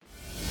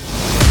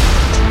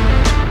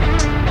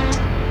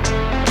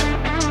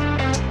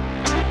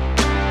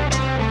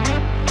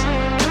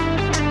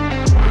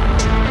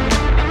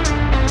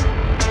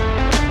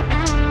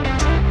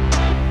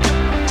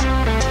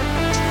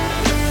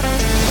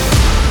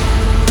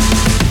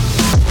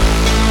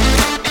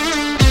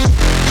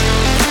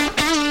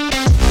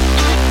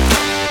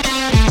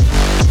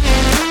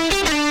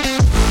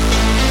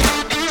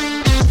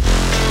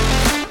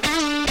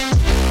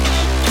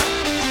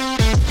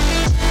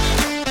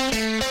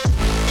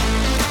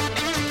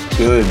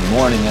Good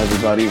morning,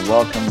 everybody.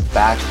 Welcome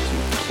back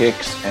to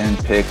Kicks and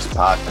Picks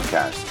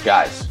podcast.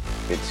 Guys,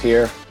 it's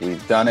here.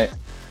 We've done it.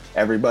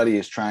 Everybody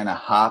is trying to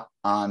hop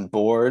on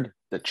board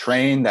the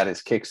train that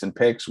is Kicks and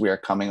Picks. We are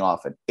coming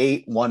off an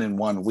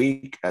 8-1-1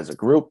 week as a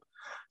group.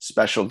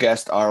 Special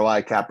guest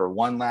ROI Capper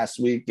won last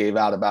week, gave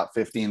out about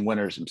 15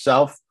 winners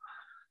himself.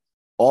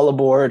 All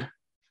aboard.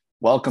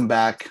 Welcome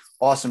back.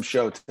 Awesome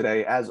show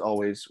today. As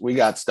always, we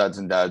got studs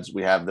and duds.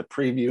 We have the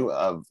preview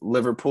of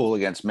Liverpool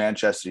against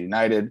Manchester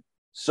United.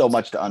 So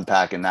much to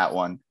unpack in that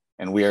one.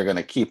 And we are going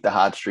to keep the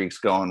hot streaks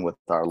going with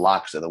our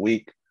locks of the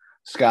week.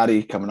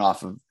 Scotty coming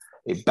off of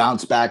a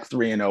bounce back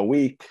 3-0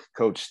 week.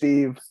 Coach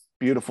Steve,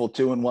 beautiful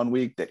 2-1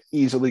 week that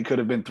easily could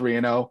have been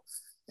 3-0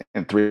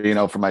 and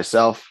 3-0 for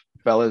myself.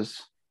 Fellas,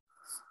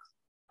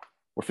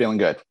 we're feeling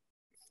good.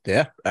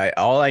 Yeah.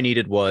 All I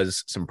needed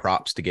was some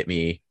props to get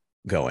me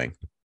going.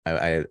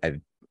 I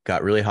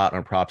got really hot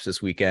on props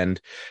this weekend.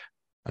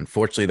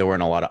 Unfortunately, there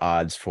weren't a lot of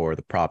odds for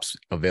the props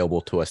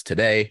available to us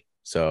today.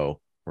 So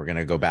we're going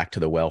to go back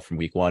to the well from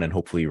week one and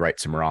hopefully right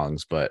some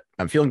wrongs, but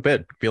I'm feeling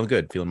good,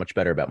 feeling much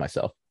better about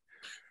myself.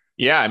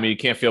 Yeah. I mean, you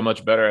can't feel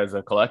much better as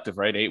a collective,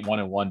 right?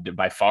 8-1-1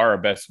 by far our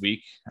best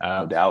week.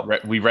 No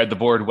doubt. We read the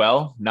board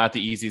well, not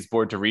the easiest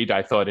board to read.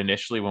 I thought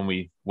initially when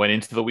we went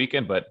into the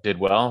weekend, but did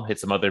well, hit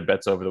some other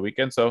bets over the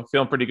weekend. So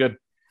feeling pretty good.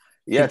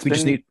 Yeah. I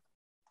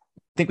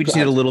think we just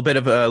need a little bit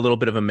of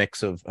a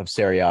mix of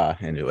Serie A,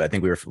 and I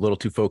think we were a little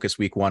too focused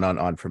week one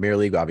on Premier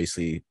League.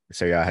 Obviously,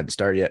 Serie A hadn't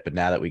started yet, but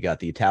now that we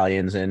got the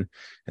Italians in,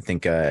 I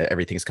think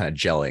everything is kind of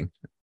gelling.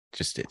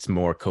 Just it's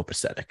more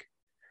copacetic.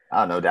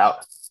 No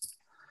doubt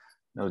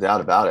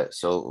about it.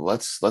 So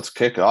let's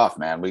kick off,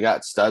 man. We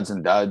got studs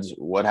and duds.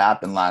 What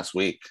happened last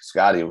week,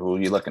 Scotty? Who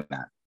are you looking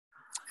at?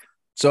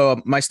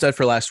 So my stud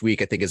for last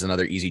week, I think, is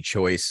another easy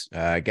choice.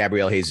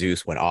 Gabriel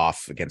Jesus went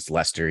off against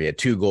Leicester. He had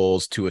 2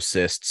 goals, 2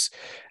 assists,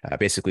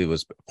 basically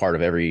was part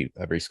of every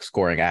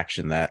scoring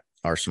action that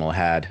Arsenal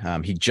had.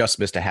 He just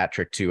missed a hat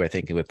trick too. I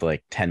think with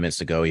like 10 minutes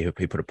to go, he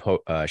put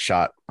a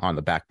shot on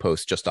the back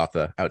post, just off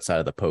the outside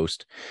of the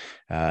post.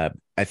 I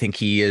think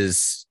he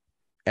is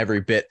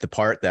every bit the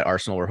part that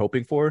Arsenal were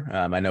hoping for.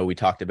 I know we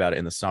talked about it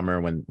in the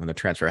summer when the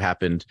transfer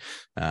happened.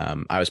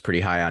 I was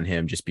pretty high on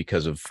him just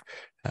because of,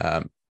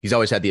 he's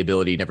always had the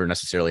ability, never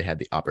necessarily had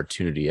the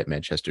opportunity at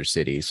Manchester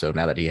City. So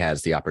now that he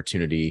has the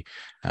opportunity,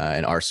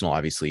 and Arsenal,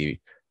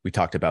 obviously, we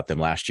talked about them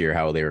last year,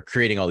 how they were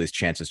creating all these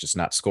chances, just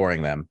not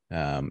scoring them.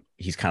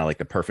 He's kind of like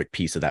the perfect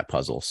piece of that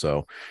puzzle.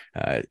 So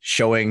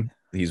showing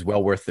he's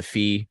well worth the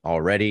fee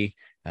already.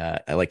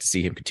 I like to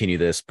see him continue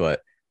this,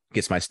 but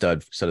gets my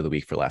stud of the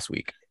week for last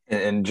week.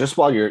 And just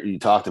while you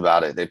talked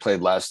about it, they played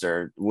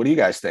Leicester. What do you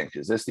guys think?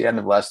 Is this the end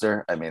of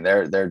Leicester? I mean,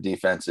 their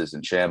defense is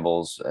in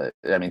shambles.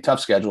 I mean, tough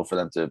schedule for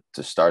them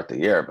to start the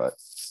year, but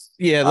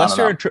yeah,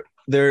 Leicester,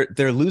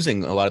 they're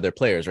losing a lot of their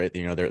players, right?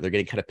 You know, they're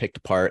getting kind of picked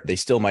apart. They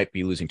still might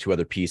be losing 2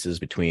 other pieces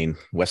between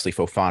Wesley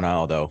Fofana,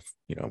 although,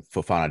 you know,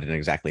 Fofana didn't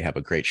exactly have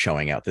a great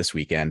showing out this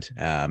weekend.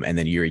 And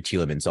then Yuri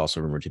Tielemans also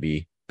rumored to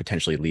be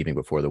potentially leaving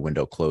before the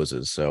window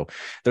closes. So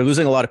they're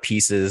losing a lot of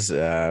pieces.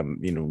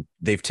 You know,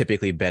 they've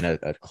typically been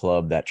a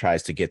club that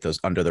tries to get those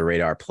under the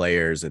radar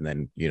players and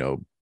then, you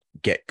know,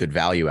 get good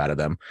value out of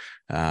them.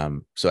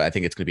 So I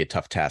think it's going to be a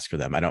tough task for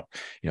them. I don't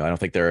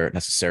think they're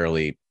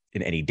necessarily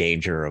in any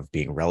danger of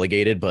being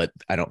relegated, but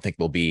I don't think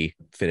they'll be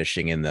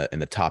finishing in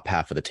the top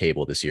half of the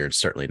table this year, and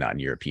certainly not in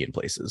European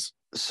places.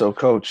 So,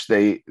 Coach,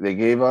 they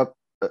gave up.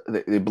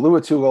 They blew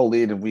a 2-goal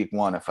lead in week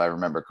one, if I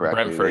remember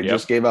correctly. Brentford, they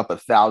just gave up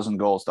 1,000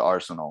 goals to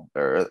Arsenal.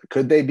 Or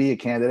could they be a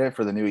candidate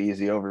for the new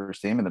easy overs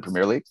team in the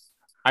Premier League?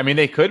 I mean,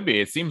 they could be.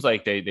 It seems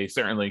like they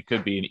certainly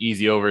could be an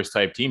easy overs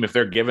type team. If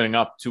they're giving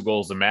up 2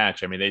 goals a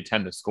match, I mean, they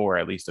tend to score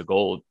at least a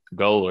goal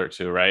or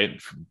two,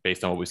 right?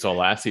 Based on what we saw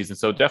last season.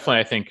 So definitely,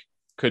 I think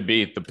could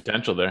be the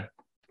potential there.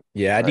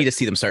 Yeah, I need to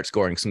see them start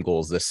scoring some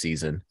goals this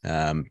season.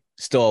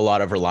 Still a lot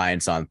of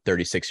reliance on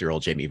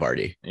 36-year-old Jamie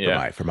Vardy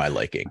for my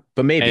liking,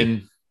 but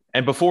maybe.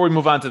 And before we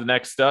move on to the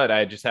next stud,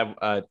 I just have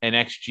an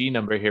XG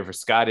number here for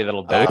Scotty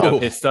that'll back up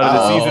his stud of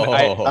the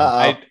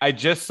season. I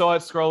just saw it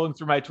scrolling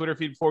through my Twitter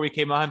feed before we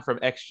came on from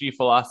XG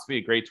Philosophy,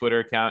 a great Twitter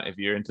account if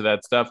you're into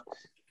that stuff.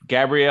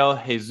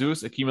 Gabriel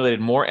Jesus accumulated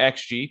more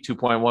XG,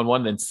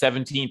 2.11, than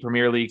 17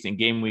 Premier Leagues in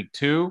game week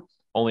 2.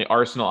 Only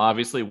Arsenal,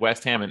 obviously,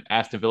 West Ham and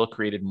Aston Villa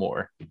created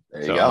more.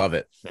 There you go. Love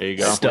it. There you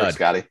go. Stud,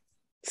 Scotty.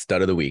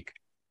 Stud of the week.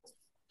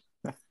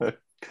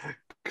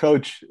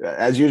 Coach,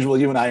 as usual,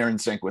 you and I are in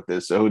sync with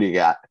this. So who do you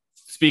got?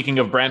 Speaking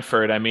of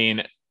Brentford, I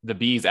mean, the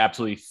Bees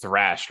absolutely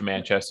thrashed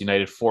Manchester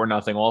United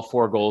 4-0. All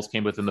 4 goals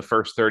came within the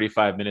first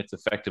 35 minutes,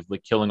 effectively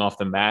killing off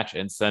the match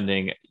and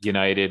sending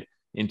United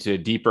into a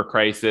deeper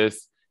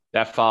crisis.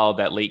 That followed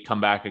that late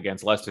comeback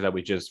against Leicester that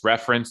we just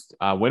referenced.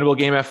 Winnable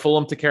game at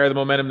Fulham to carry the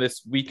momentum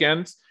this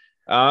weekend.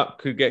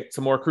 Could get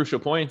some more crucial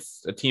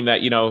points. A team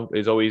that, you know,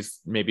 is always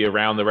maybe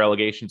around the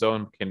relegation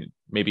zone can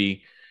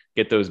maybe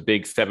get those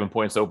big 7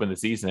 points to open the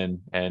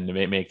season and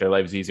make their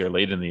lives easier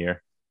late in the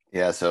year.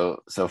 Yeah,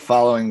 so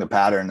following the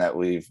pattern that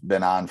we've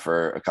been on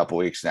for a couple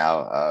weeks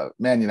now,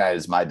 Man United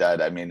is my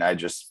dud. I mean, I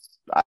just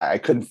I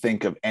couldn't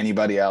think of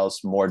anybody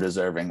else more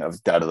deserving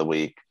of dud of the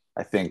week.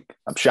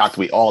 I'm shocked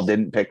we all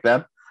didn't pick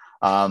them.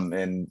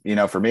 And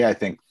for me, I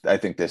think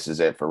this is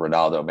it for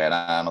Ronaldo, man.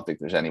 I don't think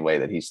there's any way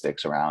that he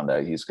sticks around.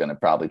 He's going to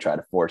probably try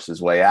to force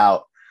his way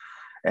out.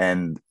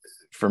 And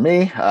for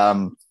me,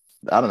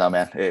 I don't know,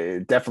 man.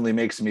 It definitely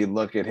makes me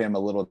look at him a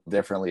little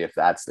differently if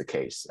that's the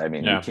case. I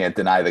mean, you can't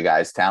deny the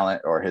guy's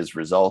talent or his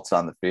results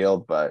on the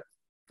field, but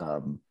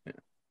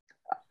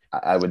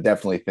I would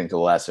definitely think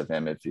less of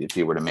him if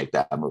he were to make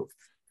that move.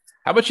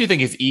 How much do you think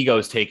his ego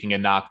is taking a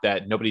knock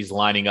that nobody's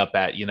lining up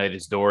at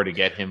United's door to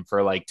get him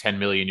for like 10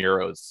 million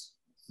euros?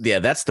 Yeah,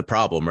 that's the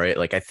problem, right?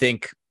 Like, I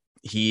think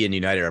he and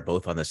United are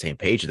both on the same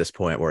page at this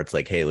point where it's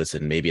like, hey,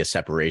 listen, maybe a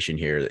separation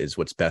here is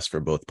what's best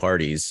for both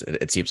parties.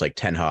 It seems like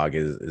Ten Hag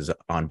is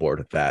on board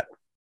with that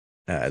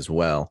as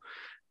well.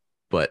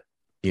 But,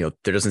 there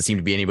doesn't seem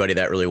to be anybody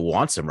that really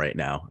wants him right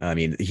now. I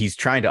mean, he's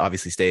trying to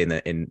obviously stay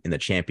in the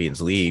Champions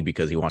League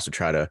because he wants to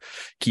try to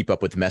keep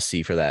up with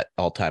Messi for that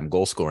all-time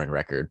goal scoring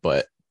record.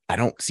 But I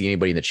don't see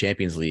anybody in the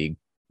Champions League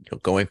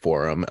going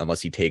for him unless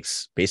he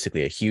takes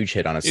basically a huge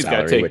hit on his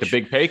salary. He's got to take the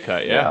big pay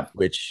cut. Yeah.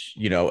 Which,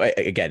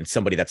 again,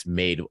 somebody that's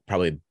made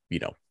probably,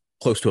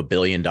 close to $1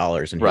 billion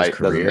in his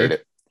career.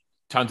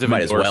 Tons of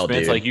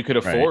endorsements. Like you could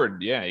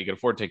afford, you could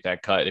afford to take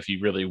that cut if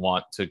you really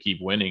want to keep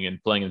winning and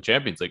playing in the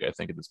Champions League, I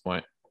think at this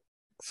point.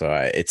 So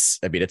it's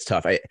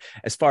tough.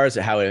 As far as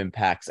how it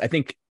impacts, I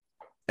think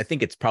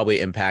it's probably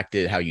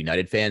impacted how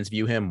United fans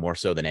view him more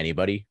so than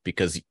anybody,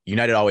 because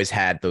United always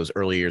had those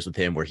early years with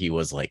him where he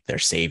was like their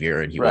savior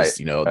and he was,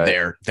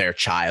 their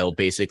child,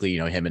 basically,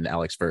 him and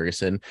Alex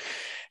Ferguson.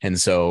 And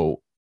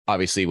so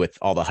obviously with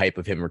all the hype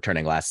of him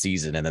returning last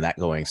season and then that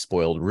going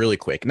spoiled really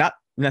quick, not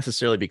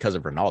necessarily because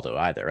of Ronaldo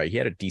either, right? He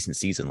had a decent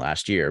season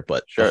last year,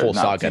 but the whole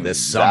saga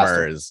this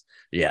summer is,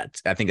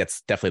 I think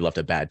that's definitely left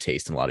a bad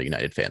taste in a lot of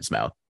United fans'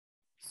 mouth.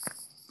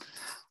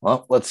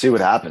 Well, let's see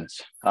what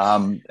happens.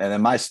 And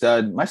then my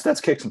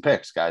stud's kicks and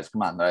picks, guys.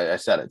 Come on. I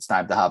said it's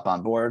time to hop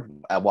on board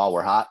while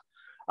we're hot.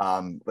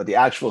 But the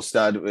actual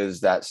stud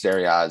is that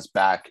Serie A is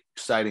back.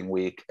 Exciting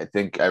week. I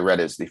think I read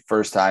it's the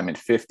first time in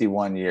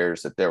 51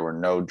 years that there were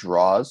no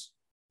draws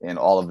in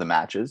all of the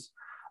matches.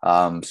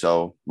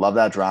 So love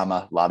that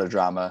drama. A lot of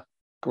drama.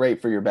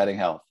 Great for your betting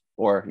health,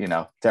 or,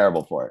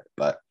 terrible for it.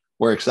 But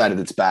we're excited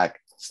it's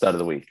back. Stud of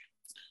the week.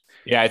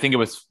 Yeah, I think it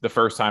was the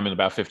first time in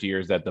about 50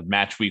 years that the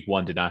match week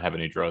 1 did not have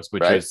any draws,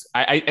 which was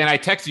I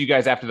texted you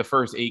guys after the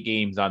first 8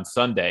 games on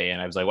Sunday,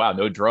 and I was like, wow,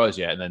 no draws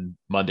yet. And then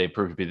Monday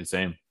proved to be the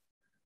same.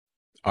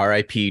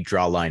 RIP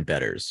draw line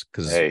betters,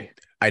 because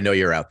I know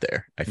you're out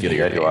there. I feel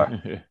you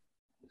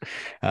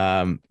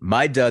are.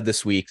 My dud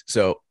this week.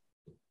 So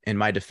in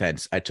my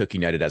defense, I took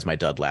United as my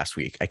dud last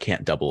week. I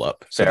can't double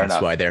up. So that's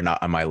why they're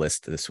not on my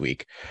list this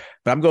week.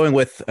 But I'm going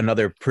with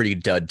another pretty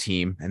dud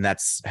team, and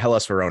that's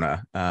Hellas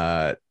Verona.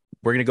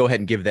 We're going to go ahead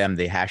and give them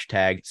the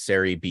hashtag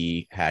Serie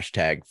B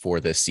hashtag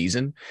for this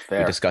season. Fair.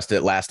 We discussed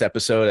it last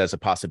episode as a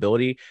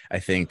possibility. I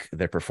think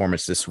their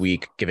performance this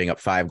week, giving up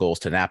 5 goals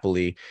to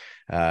Napoli,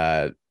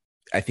 I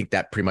think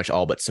that pretty much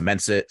all but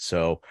cements it.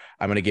 So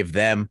I'm going to give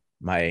them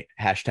my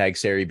hashtag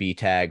Serie B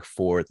tag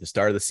for the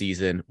start of the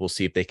season. We'll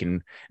see if they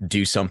can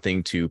do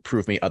something to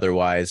prove me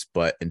otherwise.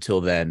 But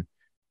until then,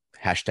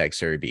 hashtag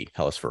Serie B,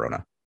 Hellas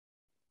Verona.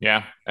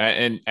 Yeah.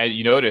 And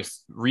you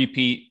notice,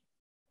 repeat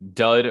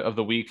dud of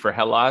the week for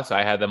Hellas.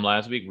 I had them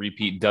last week.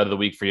 Repeat dud of the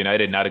week for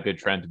United. Not a good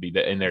trend to be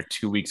in there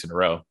 2 weeks in a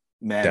row.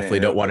 Man,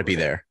 definitely don't want to be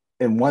there.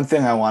 And one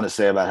thing I want to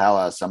say about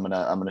Hellas, I'm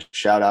gonna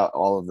shout out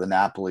all of the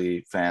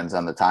Napoli fans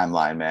on the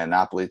timeline, man.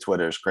 Napoli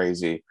Twitter is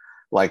crazy.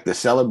 Like the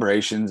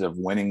celebrations of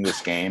winning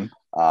this game,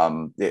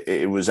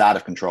 it was out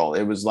of control.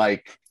 It was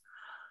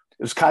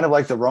kind of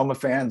like the Roma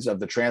fans of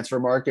the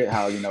transfer market,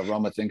 how,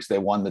 Roma thinks they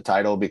won the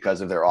title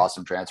because of their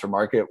awesome transfer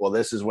market. Well,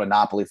 this is when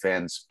Napoli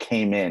fans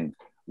came in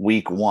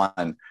week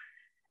 1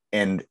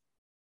 and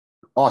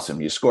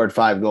awesome. You scored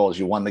 5 goals.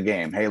 You won the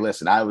game. Hey,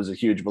 listen, I was a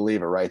huge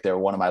believer right there.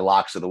 One of my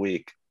locks of the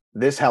week.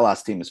 This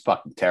Hellas team is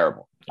fucking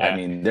terrible. Yeah. I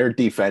mean, their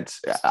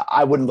defense,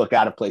 I wouldn't look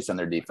out of place on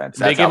their defense.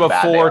 They gave a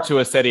 4 to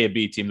a Serie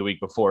B team the week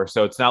before.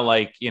 So it's not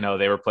like, they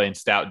were playing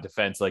stout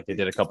defense like they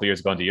did a couple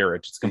years ago into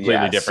Europe. It's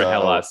completely different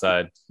Hellas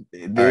side.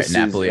 All right,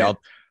 Napoli.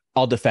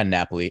 I'll defend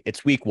Napoli.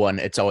 It's week 1.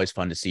 It's always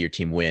fun to see your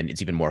team win.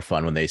 It's even more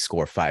fun when they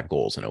score 5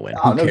 goals in a win.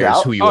 Who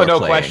cares who you are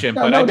playing? Question.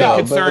 But I'm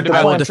concerned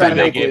about what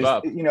they gave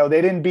up.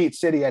 They didn't beat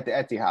City at the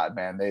Etihad,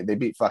 man. They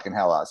beat fucking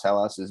Hellas.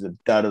 Hellas is the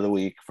dud of the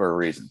week for a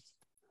reason.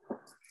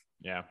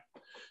 Yeah.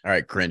 All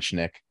right, Grinch,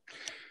 Nick.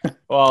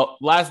 Well,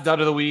 last dud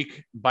of the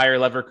week, Bayer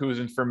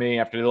Leverkusen for me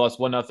after they lost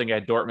 1-0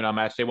 at Dortmund on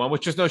match day 1,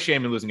 which is no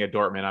shame in losing at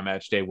Dortmund on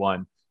match day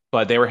 1.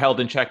 But they were held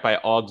in check by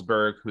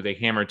Augsburg, who they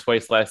hammered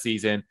twice last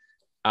season.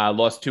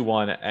 Lost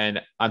 2-1,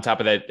 and on top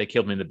of that, they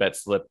killed me in the bet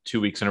slip 2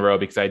 weeks in a row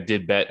because I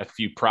did bet a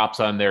few props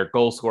on their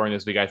goal scoring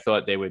this week. I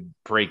thought they would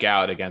break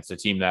out against a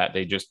team that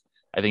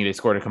I think they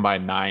scored a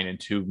combined 9 in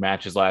 2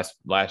 matches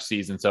last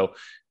season. So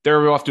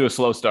they're off to a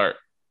slow start.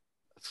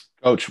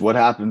 Coach, what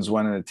happens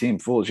when a team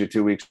fools you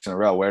 2 weeks in a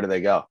row? Where do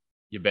they go?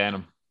 You ban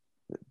them.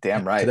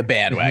 Damn right. To the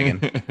bandwagon.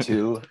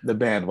 To the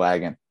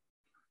bandwagon.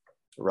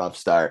 rough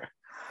start.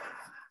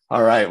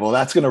 All right. Well,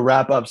 that's going to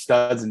wrap up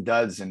Studs and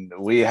Duds. And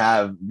we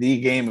have the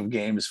game of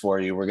games for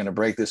you. We're going to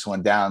break this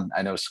one down.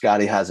 I know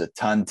Scotty has a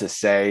ton to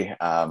say.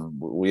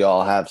 We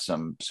all have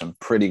some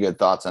pretty good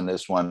thoughts on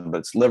this one, but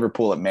it's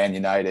Liverpool at Man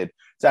United.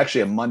 It's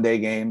actually a Monday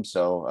game.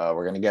 So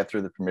we're going to get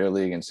through the Premier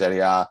League and Serie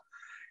A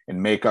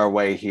and make our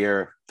way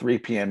here, 3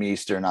 p.m.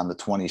 Eastern on the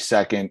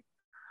 22nd.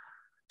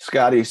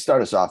 Scotty,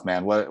 start us off,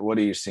 man. What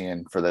are you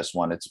seeing for this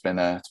one? It's been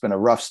a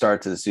rough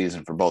start to the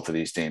season for both of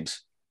these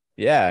teams.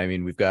 Yeah, I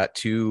mean, we've got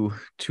two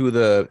of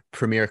the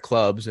premier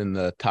clubs in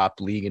the top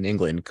league in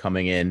England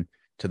coming in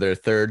to their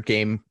third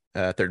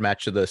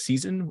match of the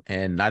season,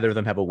 and neither of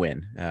them have a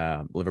win.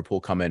 Liverpool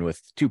come in with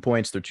 2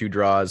 points, their 2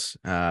 draws.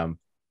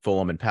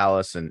 Fulham and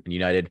Palace and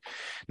United,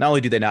 not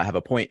only do they not have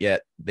a point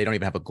yet, they don't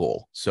even have a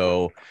goal.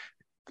 So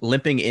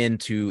limping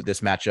into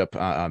this matchup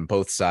on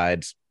both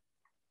sides,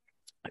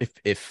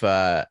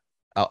 I'll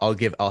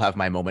have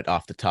my moment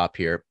off the top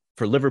here.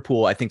 For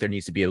Liverpool, I think there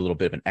needs to be a little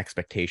bit of an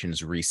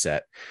expectations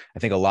reset. I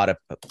think a lot of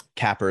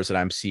cappers that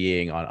I'm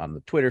seeing on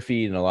the Twitter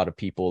feed and a lot of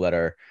people that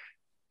are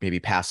maybe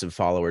passive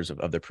followers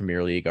of the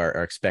Premier League are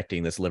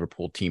expecting this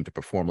Liverpool team to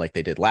perform like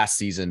they did last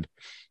season.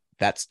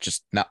 That's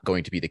just not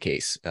going to be the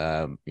case.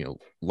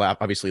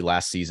 Obviously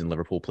last season,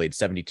 Liverpool played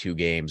 72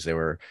 games. They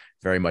were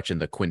very much in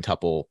the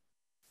quintuple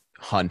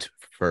hunt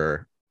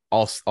for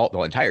all the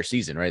entire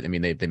season, right? I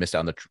mean, they missed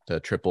out on the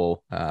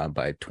triple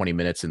by 20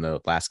 minutes in the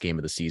last game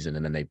of the season,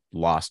 and then they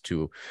lost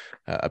to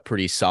a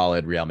pretty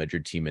solid Real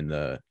Madrid team in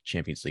the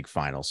Champions League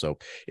final. So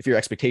if your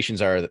expectations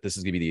are that this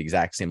is going to be the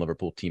exact same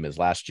Liverpool team as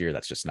last year,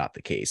 that's just not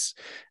the case.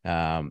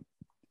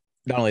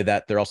 Not only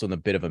that, they're also in the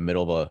bit of a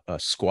middle of a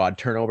squad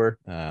turnover.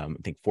 I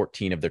think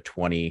 14 of their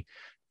 20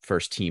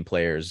 first team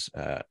players,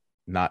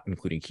 not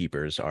including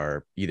keepers,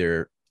 are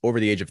either over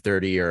the age of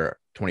 30 or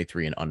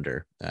 23 and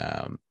under.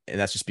 And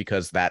that's just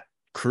because that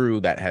crew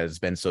that has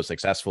been so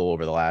successful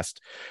over the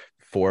last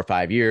 4 or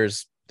 5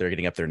 years, they're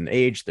getting up there in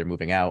age. They're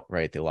moving out,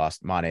 right? They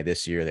lost Mane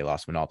this year. They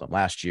lost Wijnaldum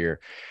last year.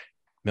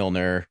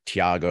 Milner,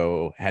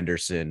 Thiago,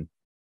 Henderson,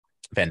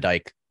 Van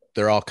Dijk.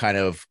 They're all kind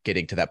of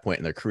getting to that point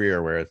in their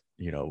career where,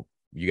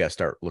 you got to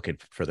start looking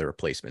for the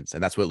replacements.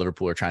 And that's what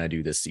Liverpool are trying to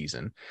do this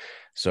season.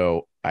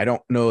 So I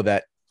don't know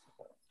that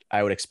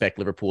I would expect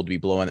Liverpool to be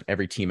blowing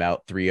every team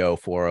out 3-0,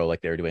 4-0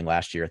 like they were doing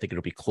last year. I think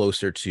it'll be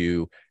closer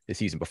to the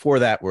season before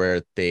that,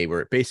 where they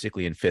were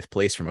basically in 5th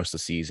place for most of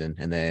the season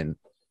and then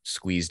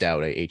squeezed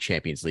out a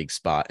Champions League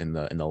spot in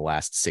the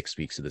last 6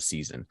 weeks of the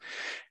season.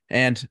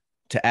 And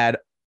to add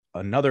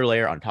another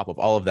layer on top of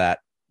all of that,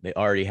 they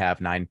already have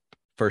 9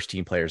 first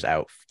team players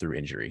out through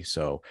injury.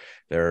 So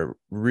they're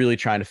really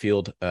trying to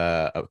field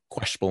a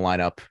questionable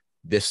lineup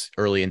this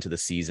early into the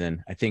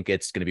season. I think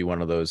it's going to be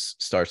one of those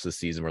starts of the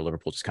season where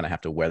Liverpool just kind of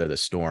have to weather the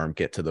storm,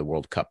 get to the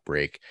World Cup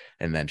break,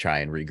 and then try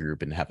and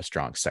regroup and have a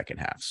strong second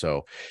half.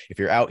 So if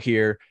you're out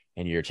here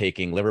and you're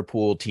taking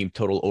Liverpool team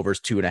total overs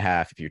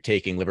 2.5, if you're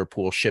taking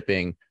Liverpool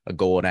shipping a 1.5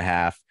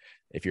 goals,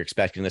 if you're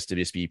expecting this to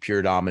just be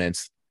pure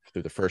dominance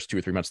through the first 2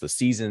 or 3 months of the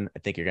season, I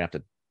think you're going to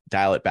have to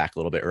dial it back a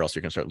little bit, or else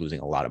you're going to start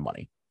losing a lot of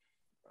money.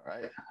 All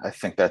right. I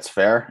think that's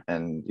fair.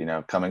 And,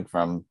 coming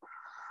from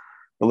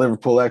the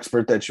Liverpool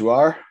expert that you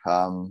are,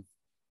 I'm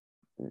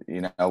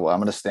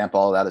going to stamp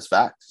all of that as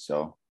fact.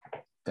 So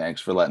thanks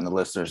for letting the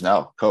listeners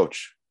know.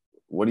 Coach,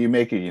 what do you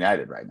make of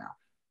United right now?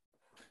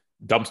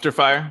 Dumpster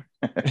fire.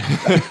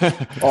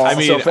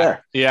 So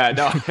fair.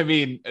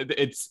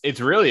 It's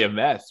really a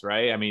mess,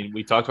 right? I mean,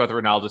 we talked about the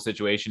Ronaldo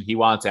situation. He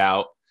wants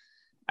out.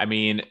 I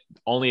mean,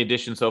 only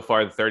addition so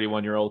far, the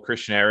 31-year-old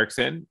Christian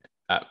Eriksen,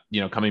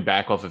 coming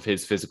back off of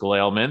his physical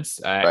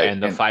ailments, right.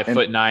 And the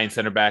 5'9"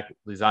 center back,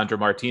 Lisandro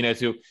Martinez,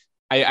 who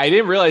I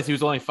didn't realize he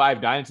was only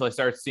 5'9" until I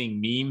started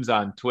seeing memes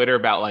on Twitter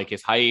about like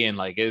his height and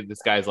like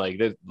this guy's like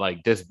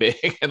this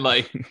big and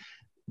like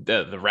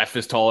the ref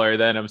is taller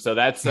than him. So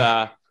that's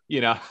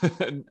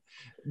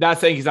not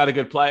saying he's not a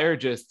good player,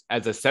 just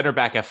as a center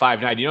back at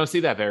 5'9", you don't see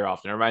that very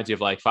often. It reminds you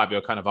of like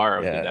Fabio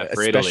Cannavaro. Yeah,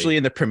 especially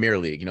in the Premier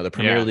League. The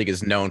Premier League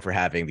is known for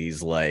having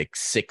these like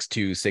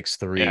 6'2",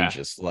 6'3",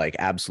 just like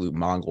absolute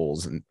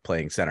Mongols and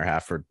playing center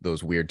half for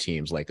those weird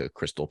teams like a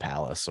Crystal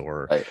Palace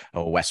or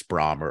a West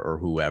Brom or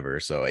whoever.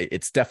 So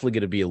it's definitely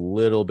going to be a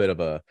little bit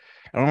of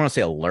I don't want to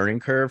say a learning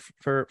curve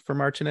for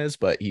Martinez,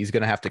 but he's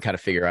going to have to kind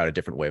of figure out a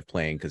different way of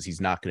playing, because he's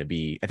not going to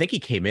be. I think he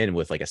came in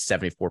with like a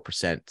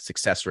 74%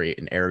 success rate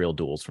in aerial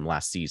duels from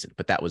last season,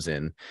 but that was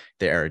in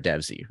the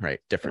Eredivisie, right?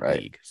 Different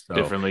league. So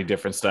different league,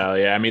 different style.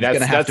 Yeah, I mean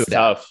that's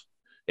tough.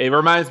 It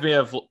reminds me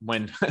of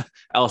when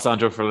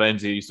Alessandro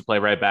Florenzi used to play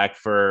right back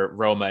for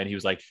Roma, and he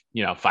was like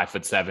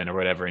 5'7" or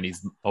whatever, and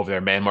he's over there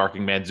man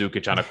marking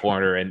Mandzukic on a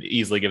corner and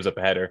easily gives up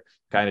a header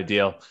kind of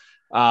deal.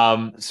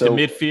 So the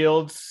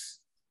midfield.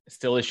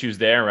 Still issues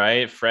there,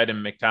 right? Fred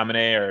and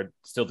McTominay are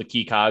still the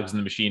key cogs in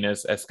the machine,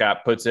 as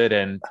Scott puts it.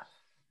 And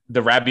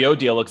the Rabiot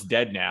deal looks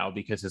dead now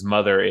because his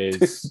mother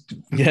is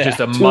just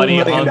a money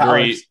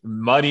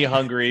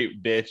hungry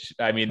bitch.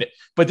 I mean,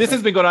 but this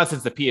has been going on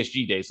since the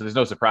PSG days, so there's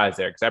no surprise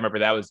there, because I remember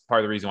that was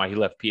part of the reason why he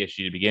left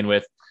PSG to begin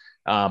with.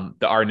 The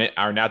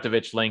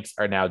Arnautovic links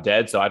are now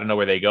dead, so I don't know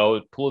where they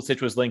go.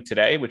 Pulisic was linked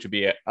today, which would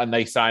be a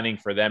nice signing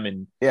for them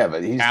in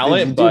but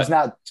talent. Dude's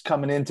not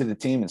coming into the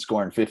team and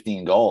scoring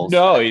 15 goals.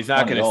 No, he's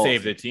not going to goals.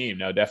 save the team.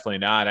 No, definitely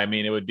not. I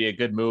mean, it would be a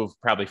good move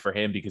probably for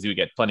him because he would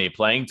get plenty of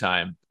playing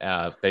time.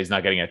 That he's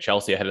not getting at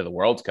Chelsea ahead of the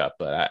World Cup,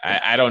 but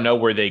I don't know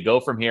where they go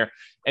from here.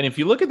 And if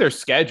you look at their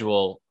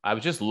schedule, I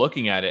was just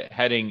looking at it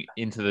heading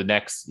into the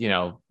next,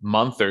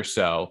 month or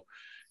so.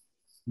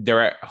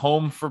 They're at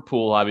home for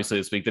Pool, obviously,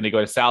 this week. Then they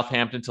go to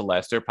Southampton, to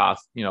Leicester.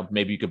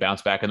 Maybe you could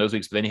bounce back in those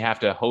weeks. But then you have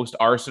to host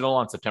Arsenal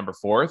on September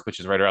 4th, which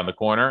is right around the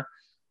corner.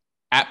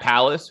 At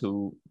Palace,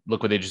 who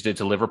look what they just did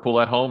to Liverpool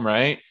at home,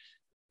 right?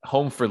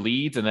 Home for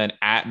Leeds, and then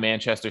at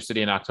Manchester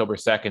City on October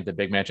 2nd. The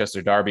big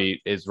Manchester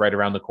derby is right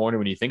around the corner.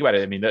 When you think about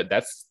it, I mean,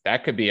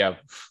 that could be a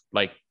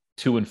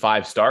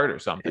 2-5 start or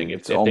something.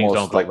 It's if almost things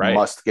don't go right.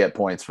 Must get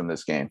points from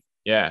this game.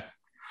 Yeah.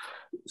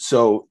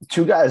 So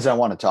 2 guys I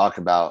want to talk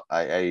about.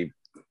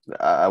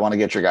 I want to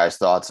get your guys'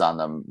 thoughts on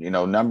them.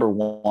 Number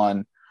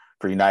 1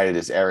 for United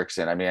is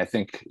Eriksen. I mean, I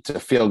think it's a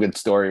feel-good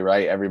story,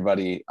 right?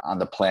 Everybody on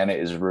the planet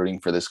is rooting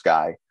for this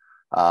guy.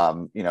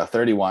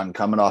 31,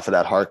 coming off of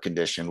that heart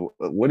condition.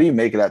 What do you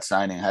make of that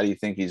signing? How do you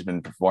think he's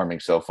been performing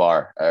so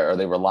far? Are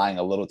they relying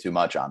a little too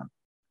much on him?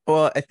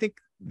 Well, I think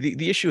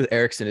the issue with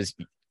Eriksen is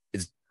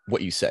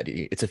what you said.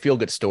 It's a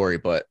feel-good story,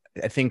 but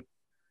I think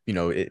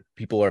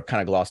people are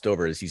kind of glossed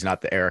over is he's not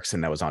the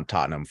Eriksen that was on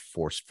Tottenham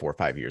 4 or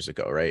 5 years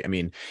ago, right? I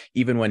mean,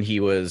 even when he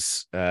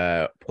was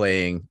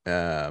playing,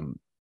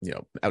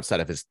 outside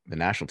of the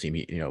national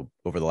team,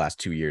 over the last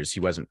 2 years, he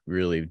wasn't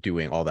really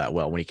doing all that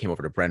well. When he came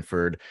over to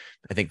Brentford,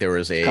 I think there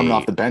was coming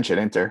off the bench at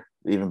Inter,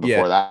 even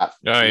before that.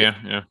 Oh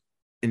yeah.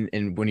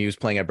 And when he was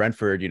playing at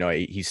Brentford,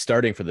 he's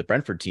starting for the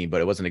Brentford team, but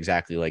it wasn't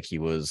exactly like he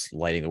was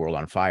lighting the world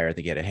on fire. I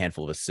think he had a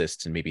handful of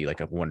assists and maybe like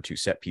a 1-2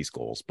 set piece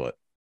goals, but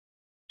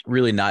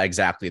really not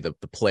exactly the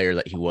player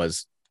that he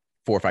was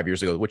 4 or 5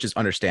 years ago, which is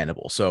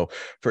understandable. So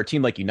for a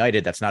team like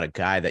United, that's not a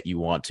guy that you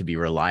want to be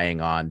relying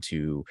on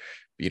to,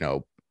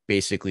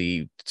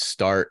 basically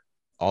start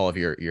all of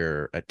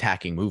your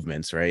attacking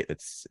movements, right?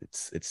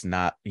 It's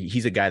not,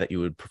 he's a guy that you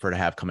would prefer to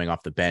have coming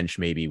off the bench,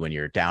 maybe when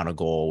you're down a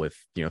goal with,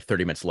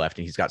 30 minutes left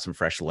and he's got some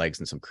fresh legs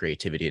and some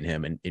creativity in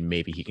him and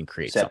maybe he can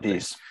create set something.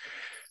 piece.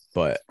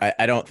 But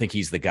I don't think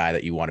he's the guy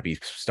that you want to be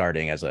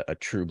starting as a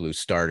true blue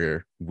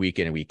starter week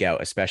in and week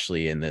out,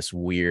 especially in this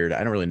weird,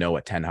 I don't really know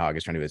what Ten Hag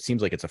is trying to do. It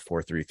seems like it's a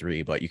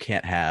 4-3-3, but you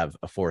can't have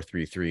a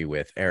 4-3-3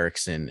 with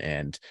Eriksen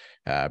and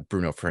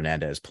Bruno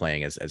Fernandes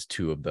playing as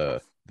 2 of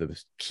the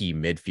key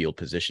midfield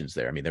positions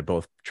there. I mean, they're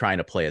both trying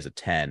to play as a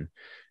 10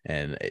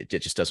 and it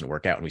just doesn't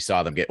work out. And we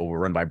saw them get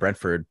overrun by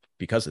Brentford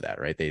because of that,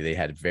 right? They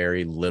had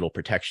very little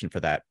protection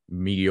for that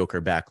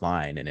mediocre back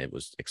line and it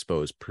was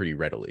exposed pretty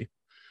readily.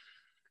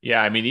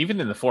 Yeah, I mean,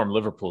 even in the form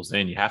Liverpool's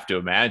in, you have to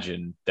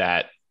imagine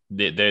that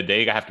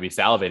they have to be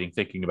salivating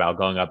thinking about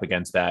going up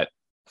against that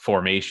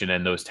formation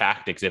and those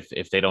tactics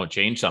if they don't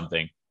change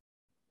something.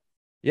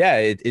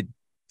 Yeah,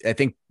 I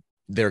think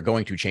they're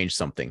going to change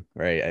something,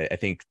 right? I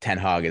think Ten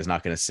Hag is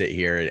not going to sit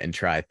here and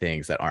try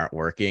things that aren't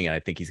working. And I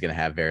think he's going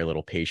to have very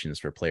little patience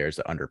for players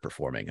that are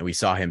underperforming. And we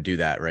saw him do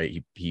that,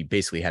 right? He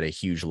basically had a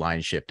huge line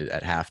shift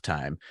at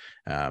halftime,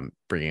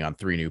 bringing on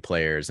 3 new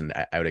players. And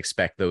I would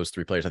expect those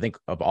 3 players, I think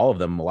of all of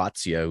them,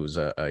 Malacia, who's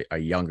a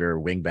younger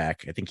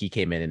wingback, I think he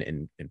came in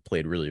and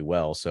played really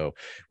well. So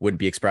wouldn't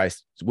be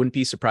surprised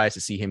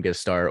to see him get a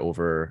start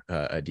over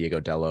a Diego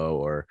Dello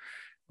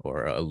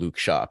or a Luke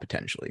Shaw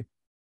potentially.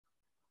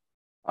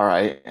 All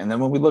right. And then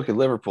when we look at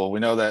Liverpool, we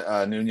know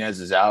that Nunez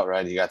is out,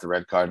 right? He got the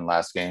red card in the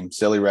last game.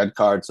 Silly red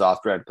card,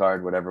 soft red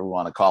card, whatever we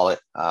want to call it.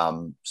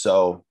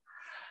 So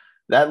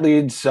that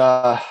leaves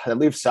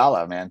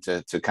Salah, man,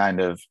 to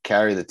kind of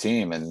carry the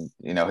team. And,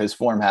 his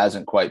form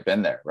hasn't quite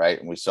been there, right?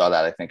 And we saw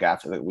that, I think,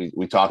 after that.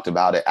 We talked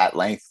about it at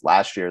length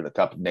last year, the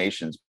Cup of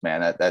Nations,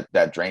 man,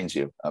 that drains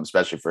you,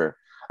 especially for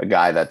a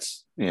guy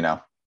that's,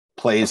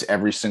 plays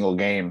every single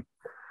game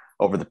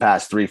over the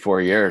past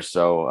 3-4 years.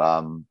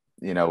 So,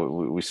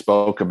 we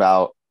spoke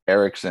about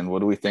Eriksen. What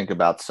do we think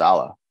about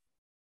Salah?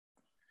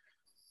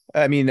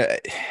 I mean,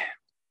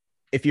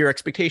 if your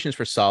expectations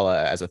for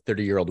Salah as a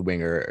 30-year-old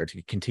winger are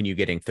to continue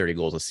getting 30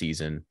 goals a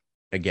season,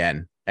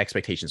 again,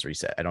 expectations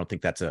reset. I don't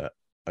think that's a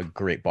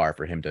great bar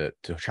for him to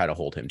try to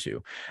hold him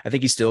to. I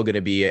think he's still going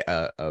to be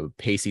a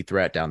pacey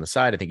threat down the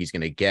side. I think he's going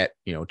to get,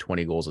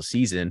 20 goals a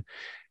season,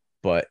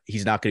 but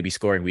he's not going to be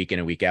scoring week in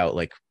and week out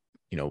like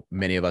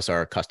many of us are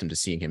accustomed to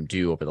seeing him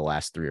do over the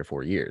last 3 or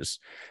 4 years.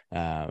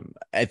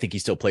 I think he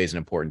still plays an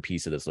important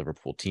piece of this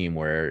Liverpool team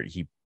where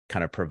he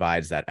kind of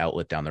provides that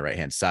outlet down the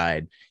right-hand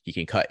side. He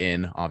can cut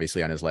in,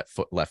 obviously, on his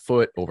left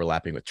foot,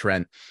 overlapping with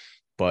Trent,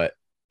 but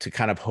to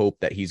kind of hope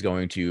that he's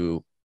going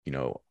to,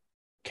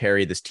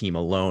 carry this team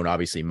alone.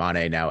 Obviously,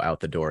 Mane now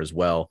out the door as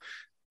well.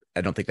 I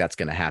don't think that's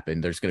going to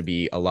happen. There's going to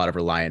be a lot of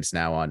reliance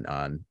now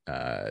on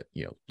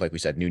like we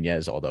said,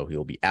 Nunez, although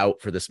he'll be out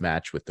for this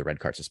match with the red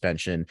card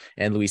suspension,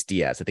 and Luis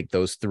Diaz. I think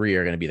those 3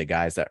 are going to be the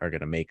guys that are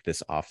going to make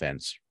this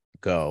offense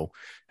go.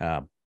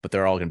 But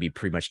they're all going to be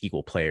pretty much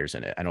equal players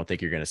in it. I don't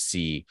think you're going to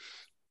see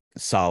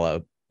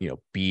Salah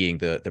being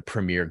the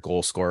premier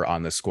goal scorer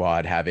on the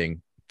squad,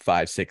 having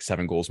 5, 6,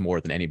 7 goals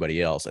more than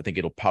anybody else. I think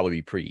it'll probably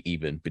be pretty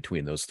even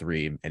between those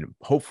three. And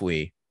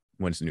hopefully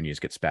once Nunez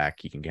gets back,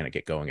 he can kind of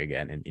get going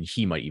again. And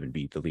he might even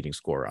be the leading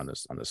scorer on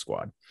this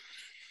squad.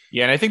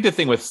 Yeah, and I think the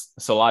thing with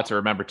Salah to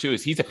remember too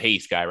is he's a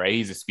pace guy, right?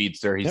 He's a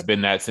speedster. He's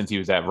been that since he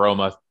was at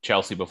Roma,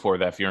 Chelsea before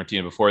that,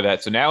 Fiorentina before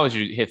that. So now as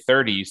you hit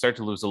 30, you start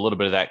to lose a little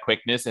bit of that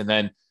quickness, and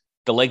then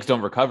the legs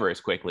don't recover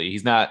as quickly.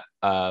 He's not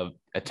a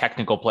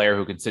technical player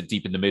who can sit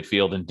deep in the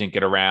midfield and dink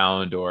it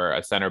around, or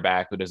a center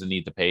back who doesn't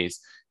need the pace.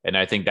 And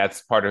I think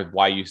that's part of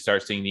why you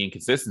start seeing the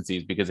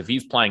inconsistencies, because if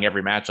he's playing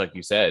every match, like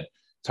you said,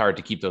 it's hard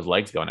to keep those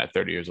legs going at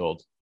 30 years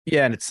old.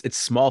 Yeah, and it's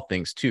small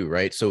things too,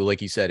 right? So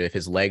like you said, if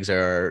his legs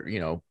are,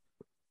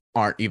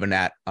 aren't even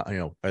at,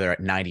 or they're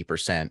at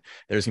 90%,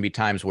 there's gonna be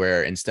times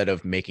where instead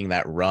of making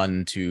that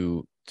run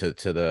to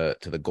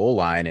the goal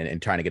line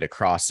and trying to get a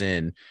cross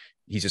in,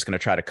 he's just going to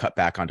try to cut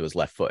back onto his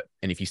left foot.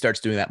 And if he starts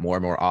doing that more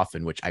and more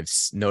often, which I've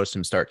noticed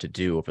him start to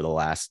do over the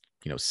last,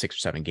 6 or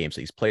 7 games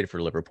that he's played for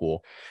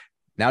Liverpool,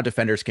 now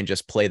defenders can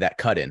just play that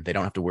cut in. They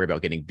don't have to worry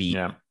about getting beat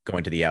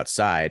going to the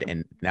outside.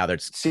 And now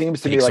there's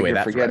seems to be like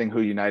you're forgetting who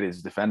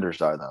United's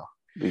defenders are, though,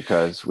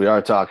 because we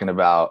are talking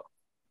about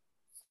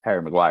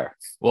Harry Maguire.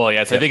 Well,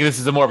 yes, I think this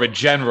is a more of a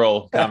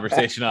general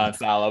conversation on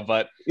Salah,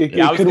 but it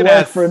could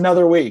work for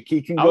another week.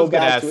 He can go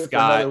back to it for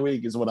another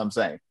week, is what I'm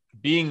saying.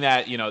 Being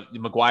that,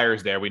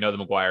 Maguire's there, we know the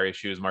Maguire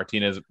issues.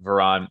 Martinez,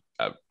 Varane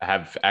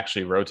have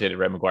actually rotated.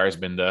 Red Maguire's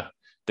been the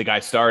guy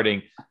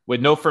starting.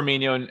 With no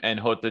Firmino and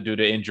Jota due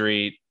to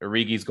injury,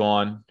 Origi's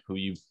gone, who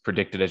you've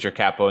predicted as your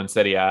capo in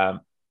Serie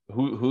A.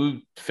 Who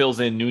fills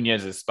in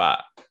Nunez's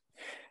spot?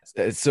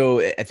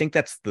 So I think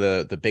that's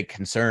the big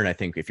concern. I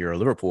think if you're a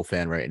Liverpool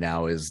fan right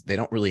now, is they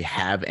don't really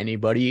have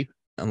anybody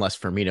unless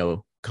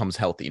Firmino comes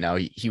healthy. Now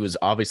he was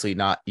obviously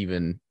not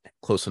even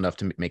close enough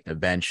to make the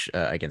bench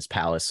against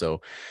Palace.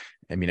 So,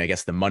 I mean, I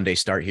guess the Monday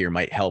start here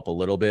might help a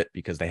little bit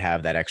because they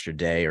have that extra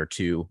day or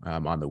two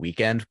on the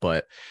weekend.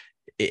 But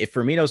if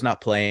Firmino's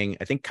not playing,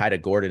 I think Kaida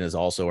Gordon is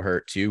also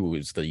hurt too,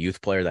 who's the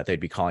youth player that they'd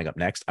be calling up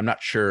next. I'm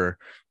not sure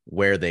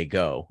where they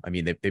go. I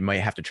mean, they might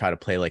have to try to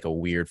play like a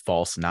weird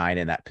false 9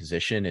 in that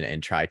position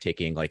and try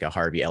taking like a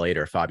Harvey Elliott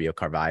or Fabio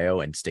Carvalho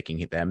and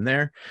sticking them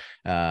there.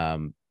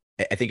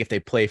 I think if they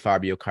play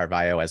Fabio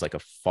Carvalho as like a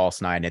false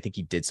 9, I think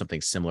he did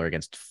something similar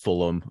against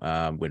Fulham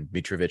when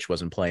Mitrovic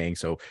wasn't playing.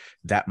 So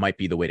that might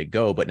be the way to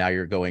go. But now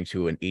you're going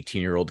to an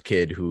 18-year-old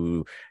kid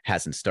who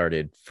hasn't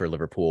started for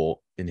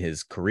Liverpool in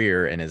his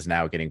career and is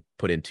now getting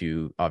put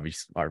into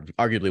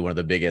arguably one of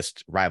the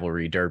biggest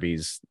rivalry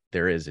derbies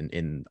there is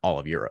in all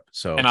of Europe.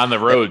 So and on the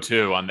road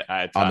too, on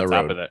the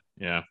road of it.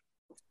 Yeah.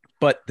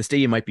 But the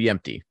stadium might be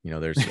empty.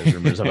 There's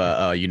rumors of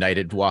a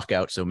United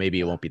walkout, so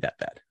maybe it won't be that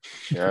bad.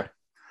 Sure.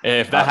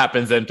 If that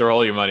happens, then throw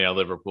all your money on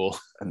Liverpool.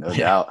 No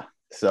doubt.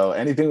 So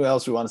anything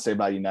else we want to say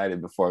about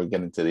United before we get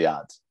into the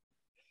odds?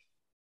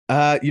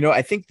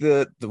 I think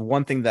the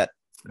one thing that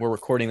we're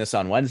recording this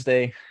on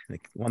Wednesday,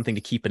 like one thing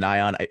to keep an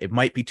eye on, it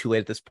might be too late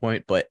at this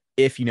point, but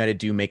if United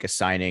do make a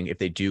signing, if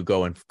they do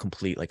go and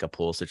complete like a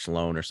Pulisic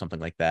loan or something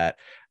like that,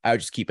 I would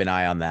just keep an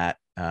eye on that.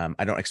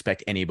 I don't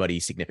expect anybody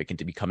significant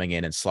to be coming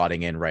in and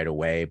slotting in right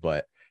away,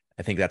 but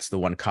I think that's the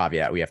one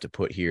caveat we have to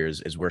put here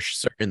is we're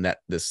certain that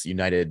this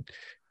United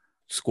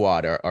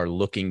squad are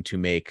looking to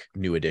make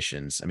new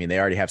additions. I mean, they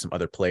already have some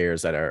other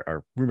players that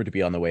are rumored to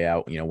be on the way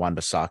out.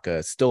 Wan-Bissaka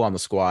is still on the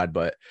squad,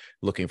 but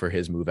looking for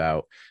his move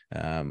out.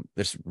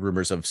 There's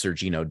rumors of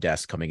Sergino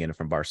Dest coming in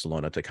from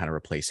Barcelona to kind of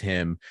replace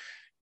him.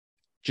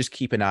 Just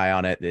keep an eye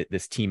on it.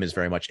 This team is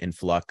very much in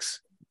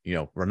flux.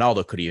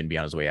 Ronaldo could even be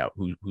on his way out.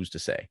 Who's to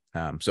say?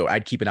 So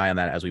I'd keep an eye on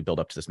that as we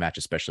build up to this match,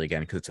 especially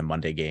again, because it's a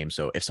Monday game.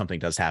 So if something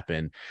does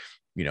happen,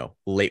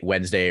 late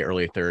Wednesday,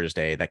 early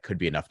Thursday, that could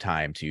be enough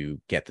time to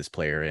get this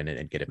player in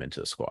and get him into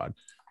the squad.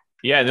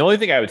 Yeah. And the only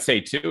thing I would say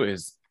too,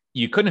 is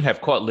you couldn't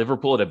have caught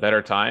Liverpool at a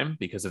better time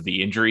because of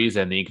the injuries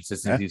and the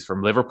inconsistencies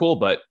from Liverpool,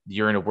 but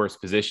you're in a worse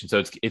position.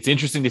 So it's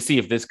interesting to see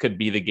if this could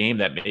be the game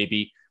that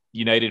maybe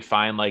United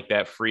find like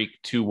that freak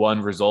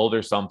 2-1 result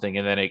or something.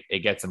 And then it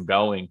gets them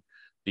going,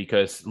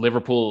 because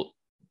Liverpool,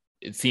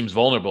 it seems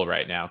vulnerable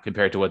right now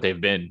compared to what they've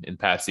been in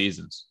past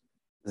seasons.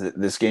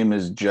 This game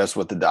is just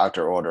what the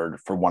doctor ordered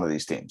for one of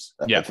these teams.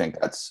 Yeah. I think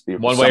that's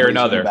one way or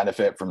another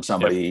benefit from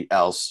somebody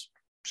else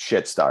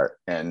shit start.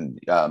 And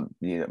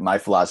my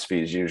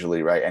philosophy is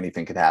usually right.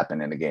 Anything could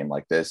happen in a game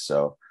like this.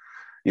 So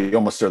you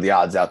almost throw the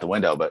odds out the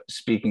window. But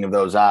speaking of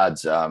those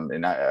odds,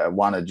 and I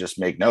want to just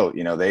make note,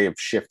 they have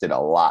shifted a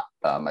lot.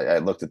 I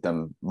looked at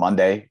them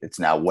Monday. It's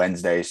now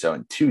Wednesday. So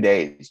in 2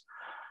 days,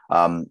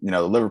 the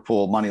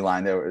Liverpool money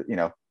line, they were,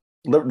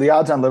 the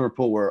odds on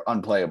Liverpool were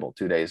unplayable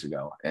 2 days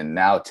ago. And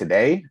now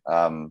today,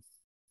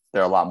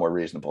 they're a lot more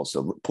reasonable.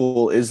 So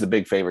Liverpool is the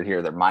big favorite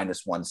here. They're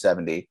minus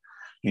 170,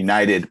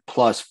 United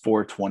plus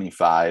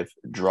 425,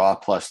 draw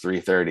plus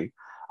 330.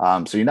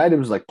 So United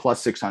was like plus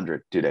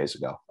 600 2 days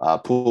ago.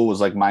 Pool was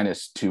like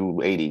minus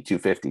 280,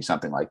 250,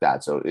 something like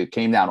that. So it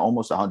came down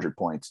almost 100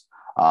 points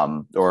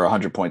or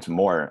 100 points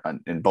more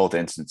in both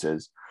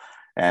instances.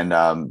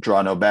 And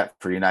draw no bet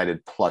for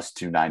United plus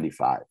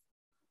 295.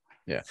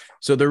 Yeah.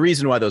 So the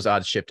reason why those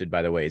odds shifted,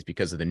 by the way, is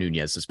because of the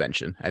Nunez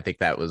suspension. I think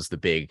that was the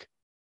big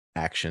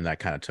action that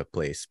kind of took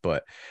place.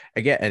 But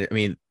again, I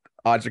mean,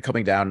 odds are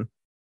coming down.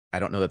 I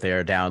don't know that they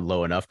are down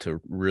low enough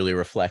to really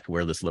reflect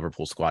where this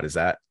Liverpool squad is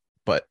at,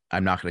 but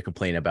I'm not going to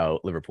complain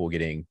about Liverpool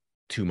getting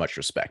too much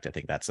respect. I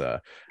think that's an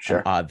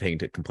odd thing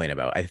to complain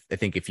about. I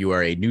think if you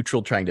are a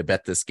neutral trying to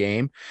bet this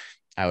game,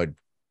 I would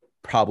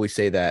probably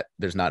say that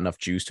there's not enough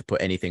juice to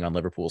put anything on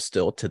Liverpool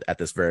still at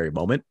this very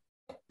moment.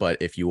 But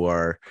if you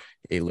are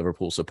a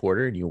Liverpool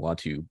supporter and you want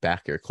to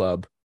back your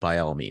club, by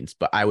all means.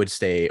 But I would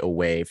stay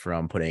away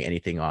from putting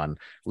anything on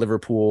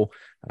Liverpool,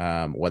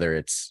 whether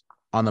it's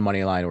on the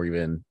money line or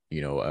even,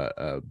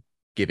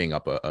 giving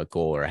up a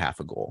goal or a half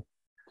a goal.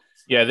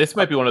 Yeah, this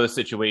might be one of the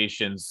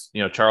situations,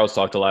 Charles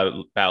talked a lot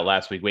about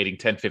last week, waiting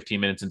 10, 15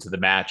 minutes into the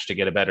match to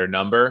get a better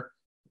number.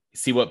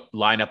 See what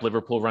lineup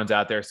Liverpool runs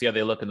out there. See how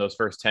they look in those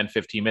first 10,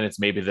 15 minutes.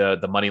 Maybe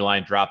the money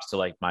line drops to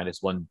like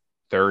minus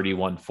 130,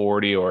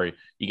 140, or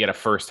you get a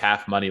first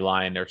half money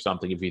line or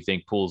something if you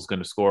think Pool's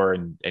going to score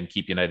and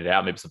keep United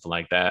out, maybe something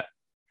like that.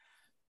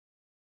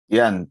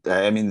 Yeah, and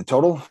I mean, the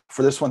total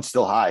for this one's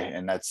still high,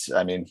 and that's,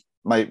 I mean,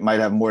 might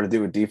have more to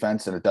do with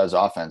defense than it does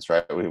offense,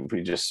 right?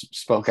 We just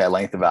spoke at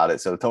length about it.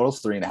 So the total's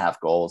 3.5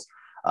 goals.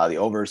 The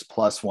over is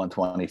plus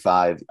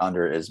 125,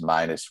 under is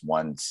minus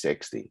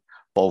 160.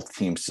 Both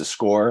teams to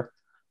score.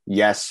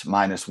 Yes,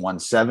 minus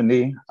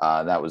 170.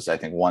 That was, I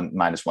think,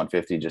 minus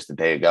 150 just a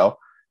day ago.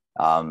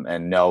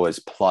 And no is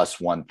plus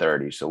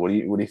 130. So what do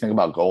you think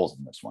about goals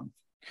in this one?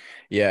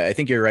 Yeah, I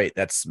think you're right.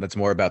 That's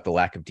more about the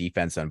lack of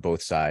defense on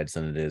both sides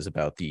than it is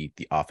about the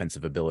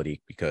offensive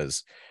ability,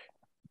 because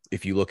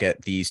if you look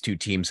at these two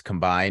teams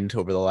combined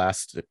over the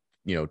last,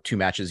 2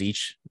 matches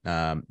each,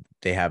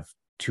 they have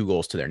 2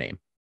 goals to their name.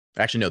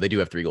 Actually, no, they do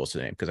have 3 goals to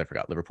their name because I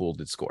forgot Liverpool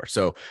did score.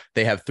 So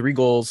they have 3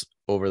 goals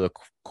over the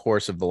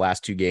course of the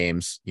last 2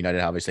 games.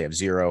 United obviously have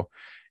 0,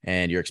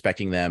 and you're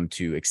expecting them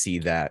to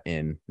exceed that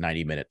in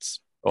 90 minutes.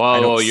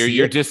 Oh,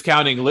 you're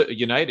discounting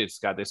United,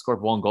 Scott. They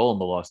scored 1 goal in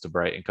the loss to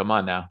Brighton. Come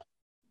on now.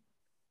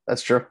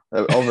 That's true.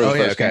 Over the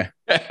first game.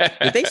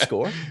 Did they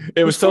score?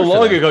 It was so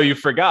long ago you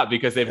forgot,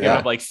 because they've given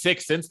up like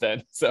 6 since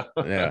then. So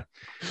yeah.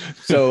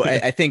 So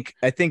I think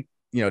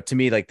to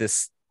me, like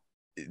this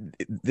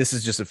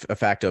is just a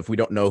fact of we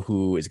don't know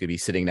who is going to be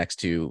sitting next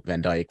to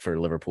Van Dijk for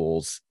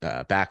Liverpool's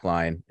back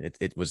line.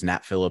 It was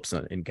Nat Phillips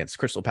against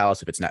Crystal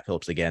Palace. If it's Nat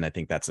Phillips again, I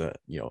think that's a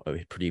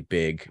pretty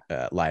big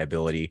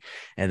liability.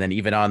 And then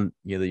even on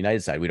the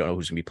United side, we don't know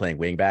who's going to be playing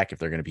wing back, if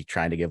they're going to be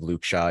trying to give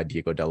Luke Shaw,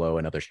 Diego Dalot,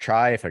 and others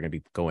try, if they're going to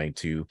be going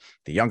to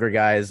the younger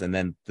guys. And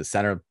then the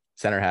center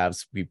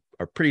halves, we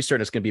are pretty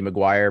certain it's going to be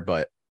Maguire,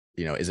 but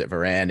is it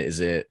Varane?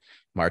 Is it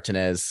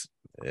Martinez?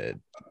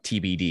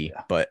 TBD.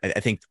 But I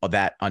think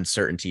that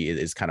uncertainty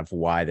is kind of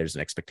why there's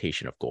an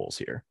expectation of goals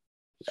here.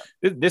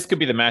 This could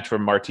be the match where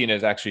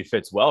Martinez actually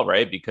fits well,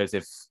 right? Because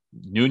if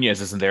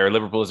Nunez isn't there,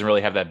 Liverpool doesn't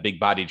really have that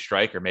big-bodied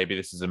striker. Maybe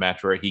this is a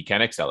match where he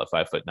can excel at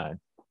 5'9".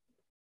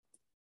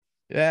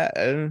 Yeah,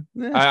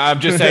 I'm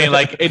just saying,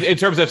 like in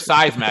terms of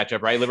size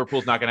matchup, right?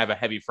 Liverpool's not going to have a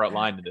heavy front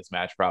line in this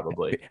match,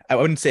 probably. I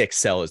wouldn't say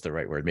excel is the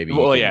right word. Maybe.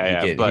 Well, he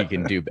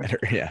can do better.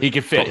 Yeah, he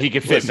can fit. He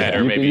can fit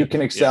better. Maybe you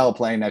can excel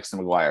playing next to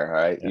Maguire.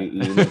 All right,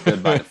 you look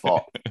good by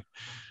default.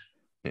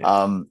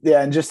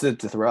 And just to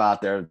throw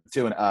out there,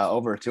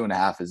 over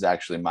 2.5 is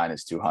actually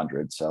minus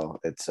 200, so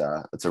it's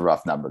a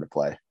rough number to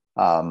play.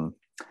 And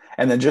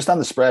then just on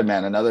the spread,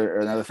 man,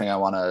 another thing I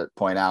want to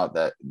point out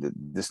that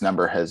this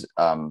number has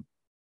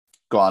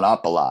gone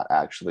up a lot,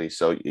 actually.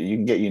 So you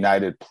can get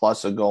United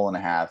plus a goal and a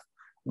half,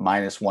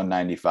 minus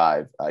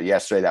 195.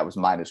 Yesterday that was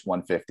minus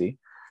 150.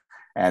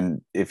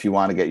 And if you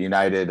want to get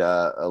United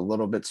a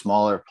little bit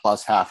smaller,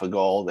 plus half a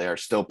goal, they are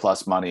still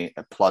plus money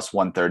at plus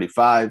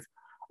 135.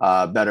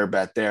 Better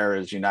bet there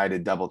is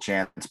United double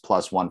chance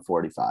plus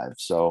 145.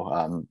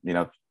 So,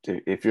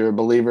 if you're a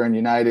believer in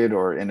United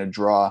or in a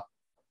draw,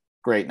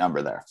 great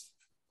number there.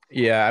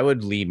 Yeah, I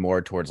would lean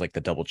more towards like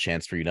the double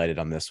chance for United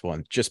on this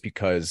one, just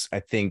because I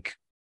think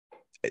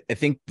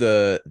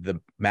the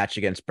match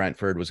against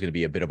Brentford was going to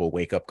be a bit of a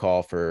wake up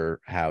call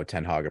for how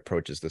Ten Hag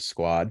approaches the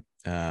squad.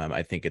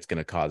 I think it's going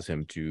to cause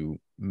him to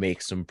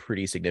make some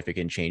pretty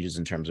significant changes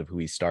in terms of who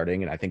he's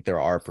starting. And I think there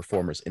are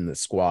performers in the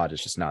squad.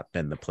 It's just not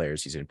been the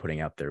players he's been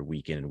putting out there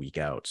week in and week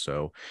out.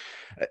 So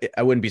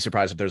I wouldn't be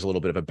surprised if there's a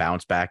little bit of a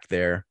bounce back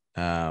there.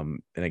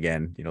 And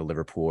again,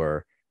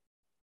 Liverpool,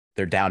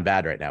 they're down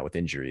bad right now with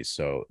injuries.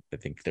 So I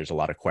think there's a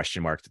lot of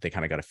question marks that they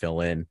kind of got to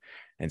fill in.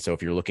 And so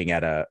if you're looking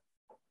at a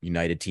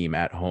United team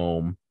at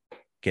home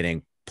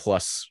getting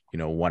plus,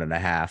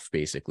 1.5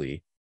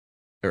 basically,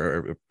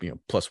 or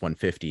plus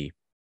 150,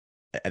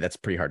 that's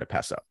pretty hard to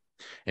pass up.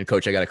 And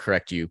coach, I got to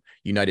correct you.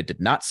 United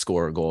did not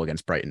score a goal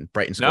against Brighton.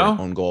 Brighton scored an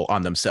own goal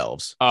on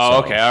themselves. Oh,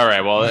 so. Okay. All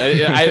right. Well,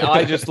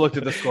 I just looked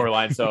at the score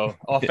line. So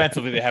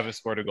offensively, they haven't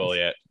scored a goal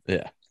yet.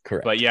 Yeah,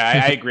 correct. But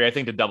yeah, I agree. I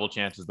think the double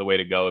chance is the way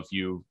to go. If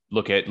you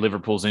look at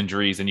Liverpool's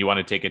injuries and you want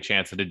to take a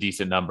chance at a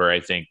decent number, I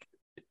think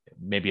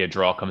maybe a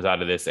draw comes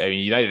out of this. I mean,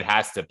 United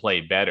has to play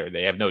better.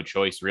 They have no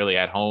choice really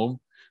at home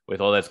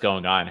with all that's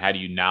going on. How do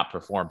you not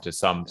perform to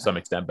some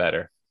extent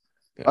better?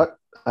 Yeah.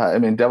 I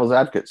mean, devil's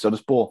advocate. So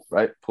does Poole,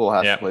 right? Poole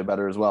has Yeah. to play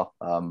better as well.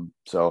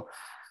 So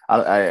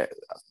I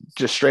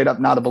just straight up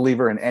not a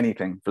believer in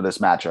anything for this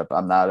matchup.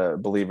 I'm not a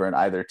believer in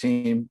either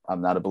team.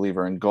 I'm not a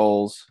believer in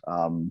goals.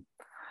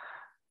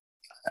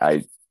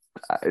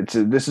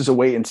 This is a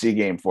wait and see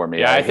game for me.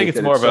 Yeah, I think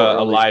it's more of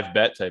a live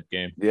bet type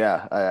game.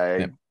 Yeah,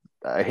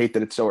 I hate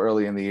that it's so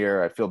early in the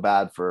year. I feel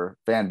bad for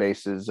fan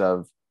bases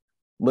of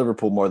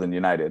Liverpool more than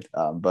United,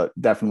 but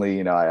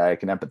definitely, I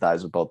can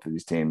empathize with both of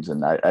these teams,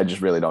 and I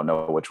just really don't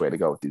know which way to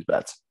go with these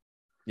bets.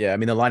 Yeah, I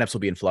mean, the lineups will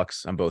be in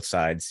flux on both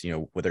sides,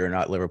 whether or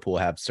not Liverpool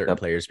have certain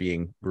players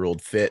being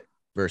ruled fit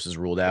versus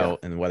ruled out,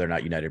 and whether or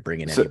not United bring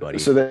in anybody.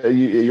 So that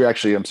you're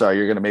actually, I'm sorry,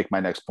 you're going to make my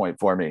next point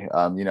for me.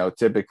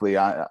 Typically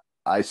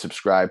I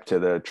subscribe to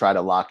the try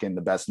to lock in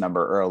the best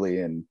number early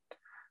and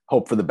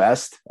hope for the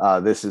best.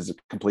 This is a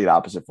complete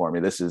opposite for me.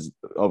 This is,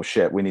 oh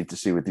shit, we need to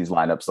see what these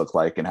lineups look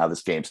like and how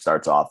this game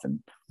starts off, and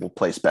we'll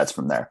place bets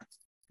from there.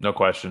 No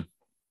question.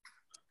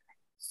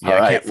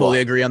 Yeah, I can't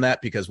fully agree on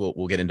that because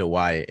we'll get into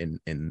why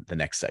in the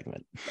next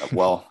segment.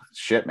 Well,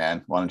 shit,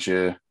 man. Why don't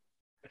you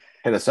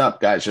hit us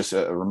up, guys? Just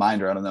a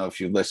reminder. I don't know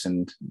if you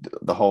listened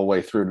the whole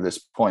way through to this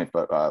point,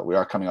 but we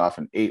are coming off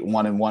an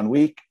 8-1 in 1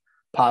 week.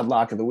 Pod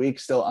lock of the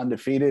week, still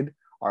undefeated.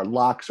 Our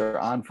locks are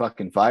on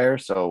fucking fire.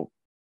 So,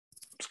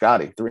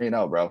 Scotty,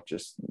 3-0, bro.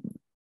 Just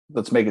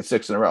let's make it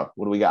 6 in a row.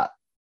 What do we got?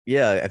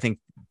 Yeah, I think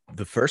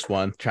the first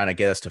one trying to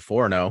get us to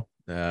 4-0.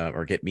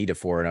 Or get me to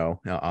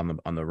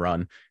 4-0 on the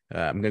run.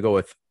 I'm gonna go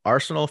with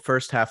Arsenal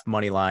first half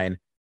money line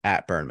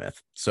at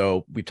Bournemouth.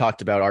 So we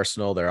talked about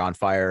Arsenal; they're on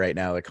fire right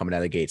now. They're coming out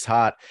of the gates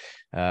hot.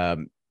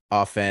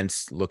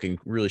 Offense looking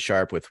really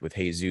sharp with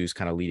Jesus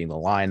kind of leading the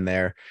line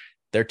there.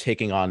 They're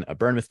taking on a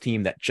Bournemouth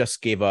team that just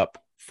gave up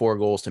 4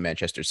 goals to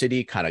Manchester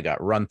City. Kind of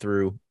got run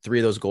through. 3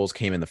 of those goals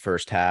came in the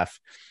first half.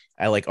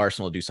 I like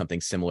Arsenal to do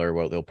something similar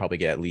where they'll probably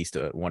get at least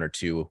 1 or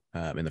 2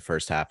 in the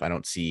first half. I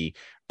don't see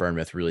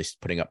Bournemouth really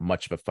putting up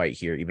much of a fight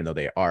here, even though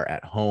they are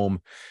at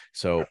home.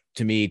 So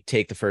to me,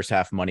 take the first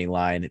half money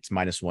line. It's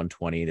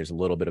 -120. There's a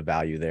little bit of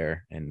value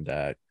there, and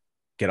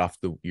get off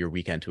your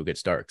weekend to a good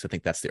start. Because I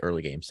think that's the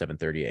early game,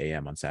 7:30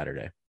 a.m. on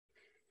Saturday.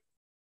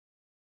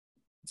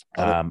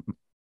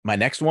 My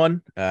next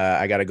one,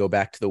 I got to go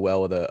back to the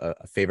well with a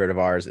favorite of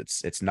ours.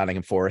 It's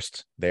Nottingham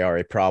Forest. They are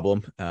a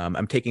problem.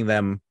 I'm taking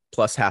them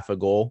plus half a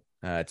goal.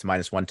 It's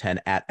 -110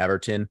 at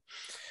Everton.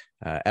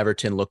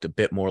 Everton looked a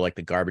bit more like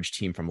the garbage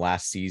team from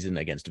last season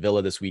against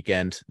Villa this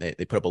weekend. They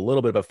put up a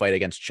little bit of a fight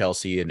against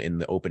Chelsea in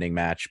the opening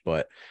match,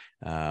 but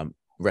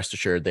rest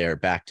assured they are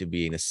back to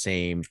being the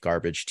same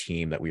garbage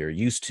team that we are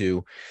used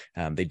to.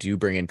 They do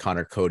bring in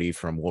Connor Cody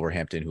from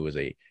Wolverhampton, who is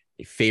a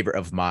favorite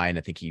of mine.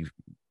 I think he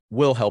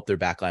will help their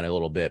backline a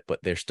little bit,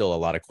 but there's still a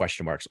lot of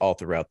question marks all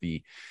throughout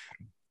their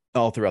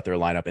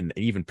lineup, and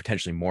even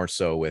potentially more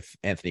so with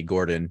Anthony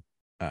Gordon,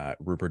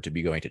 Rupert to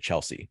be going to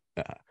Chelsea.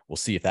 We'll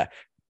see if that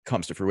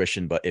comes to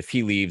fruition, but if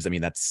he leaves, I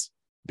mean, that's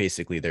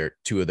basically their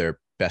 2 of their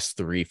best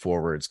 3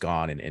 forwards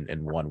gone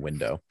in one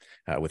window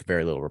with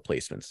very little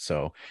replacements.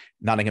 So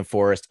Nottingham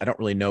Forest, I don't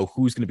really know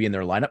who's going to be in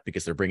their lineup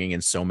because they're bringing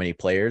in so many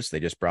players. They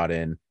just brought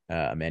in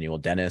Emmanuel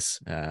Dennis,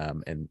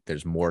 and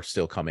there's more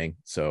still coming.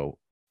 So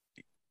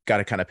got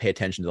to kind of pay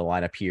attention to the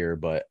lineup here,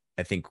 but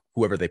I think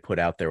whoever they put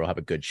out there will have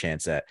a good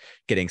chance at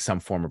getting some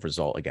form of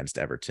result against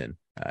Everton,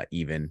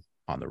 even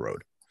on the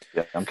road.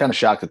 Yeah, I'm kind of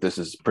shocked that this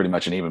is pretty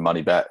much an even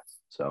money bet.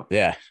 So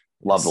yeah,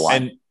 love the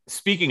line. And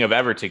speaking of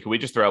Everton, can we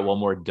just throw out one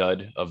more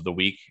dud of the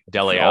week?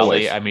 Dele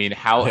Alli. I mean,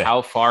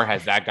 how far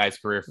has that guy's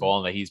career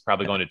fallen that he's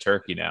probably going to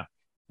Turkey now?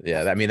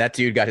 Yeah, I mean, that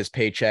dude got his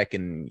paycheck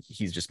and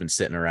he's just been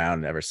sitting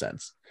around ever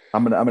since.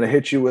 I'm gonna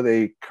hit you with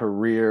a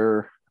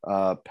career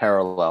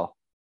parallel,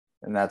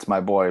 and that's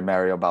my boy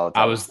Mario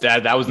Balotelli.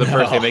 That was the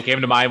first thing that came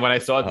to mind when I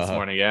saw it this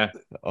morning. Yeah,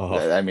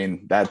 I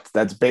mean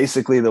that's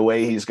basically the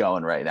way he's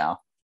going right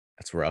now.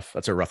 That's rough.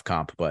 That's a rough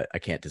comp, but I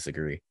can't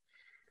disagree.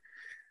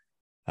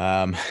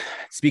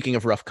 Speaking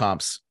of rough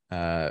comps,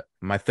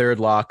 my third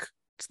lock,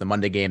 it's the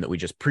Monday game that we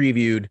just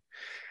previewed.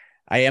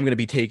 I am going to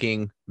be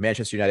taking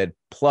Manchester United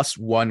plus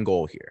 1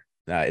 goal here.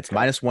 It's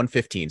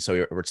 -115,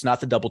 so it's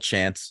not the double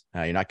chance.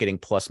 You're not getting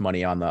plus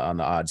money on the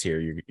odds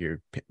here.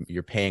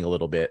 You're paying a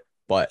little bit,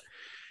 but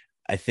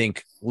I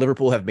think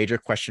Liverpool have major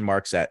question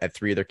marks at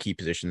 3 of their key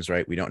positions.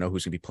 Right, we don't know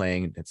who's going to be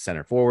playing at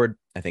center forward.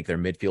 I think their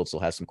midfield still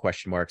has some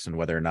question marks on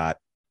whether or not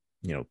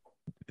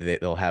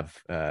they'll have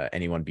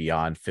anyone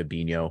beyond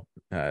Fabinho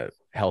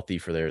healthy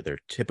for their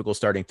typical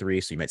starting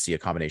 3. So you might see a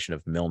combination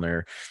of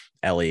Milner,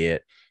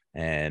 Elliott,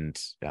 and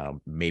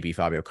maybe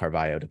Fabio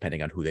Carvalho,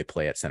 depending on who they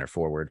play at center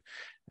forward.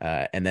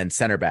 And then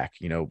center back,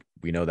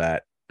 we know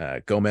that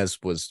Gomez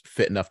was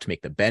fit enough to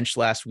make the bench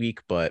last week,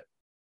 but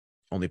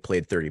only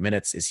played 30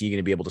 minutes. Is he going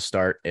to be able to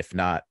start? If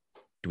not,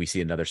 do we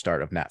see another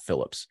start of Nat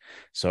Phillips?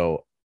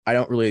 So I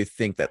don't really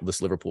think that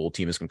this Liverpool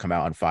team is going to come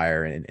out on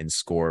fire and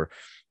score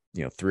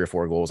 3 or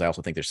 4 goals. I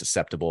also think they're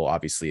susceptible,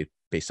 obviously,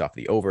 based off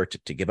the over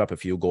to give up a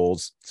few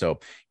goals. So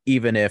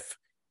even if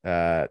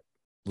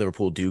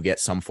Liverpool do get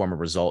some form of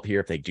result here,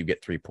 if they do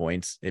get 3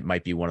 points, it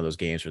might be one of those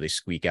games where they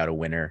squeak out a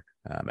winner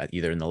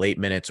either in the late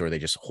minutes or they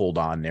just hold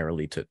on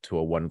narrowly to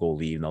a 1-goal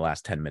lead in the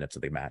last 10 minutes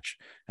of the match.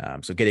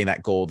 So getting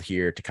that gold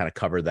here to kind of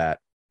cover that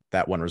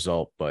one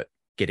result, but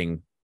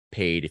getting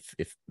paid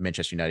if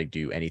Manchester United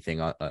do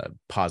anything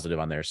positive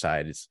on their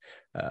side is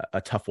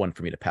a tough one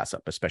for me to pass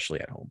up, especially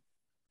at home.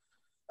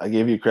 I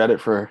give you credit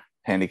for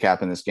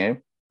handicapping this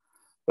game,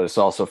 but it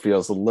also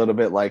feels a little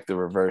bit like the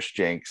reverse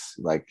jinx,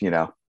 like,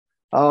 the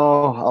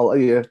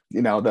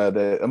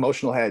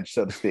emotional hedge,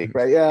 so to speak,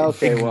 right? Yeah,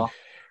 okay, well,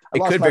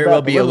 it could very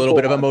well be a little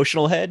bit of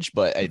emotional hedge,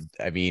 but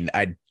I mean,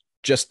 I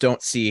just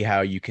don't see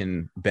how you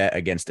can bet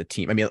against a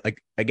team. I mean,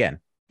 like, again,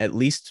 at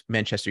least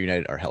Manchester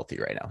United are healthy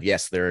right now.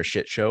 Yes, they're a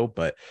shit show,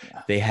 but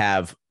they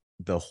have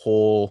the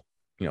whole,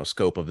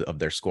 scope of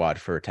their squad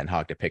for Ten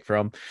Hag to pick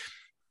from.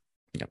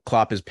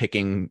 Klopp is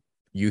picking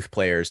youth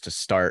players to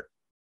start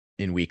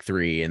in week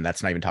 3, and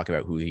that's not even talking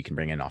about who he can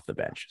bring in off the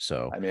bench.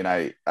 So, I mean,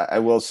 I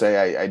will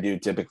say I do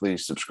typically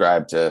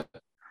subscribe to,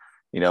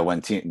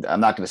 when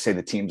I'm not going to say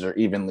the teams are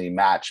evenly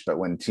matched, but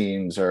when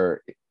teams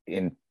are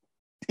in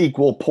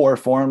equal poor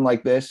form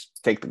like this,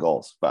 take the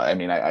goals. But I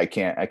mean, I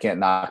can't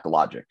knock the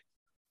logic.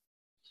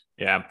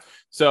 Yeah.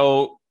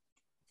 So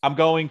I'm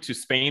going to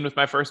Spain with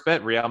my first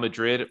bet. Real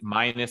Madrid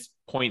minus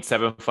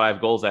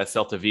 0.75 goals at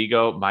Celta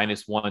Vigo,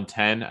 minus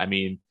 110. I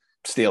mean,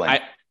 stealing.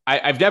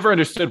 I've never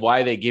understood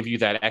why they give you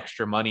that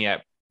extra money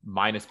at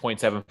minus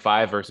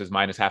 0.75 versus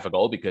minus half a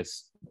goal,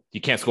 because you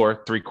can't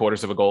score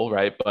 3/4 of a goal,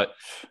 right? But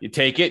you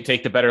take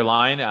the better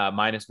line,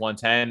 minus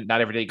 110.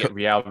 Not every day get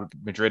Real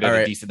Madrid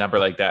at a decent number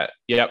like that.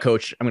 Yeah,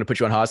 Coach, I'm going to put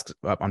you on pause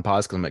because I'm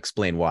going to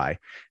explain why.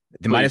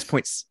 The minus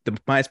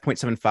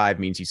 0.75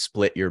 means you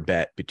split your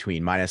bet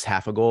between minus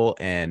half a goal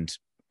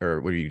or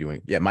what are you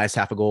doing? Yeah, minus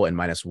half a goal and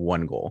minus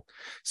 1 goal.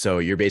 So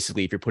you're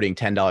basically, if you're putting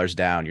 $10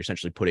 down, you're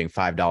essentially putting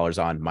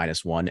 $5 on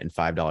minus 1 and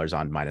 $5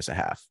 on minus a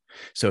half.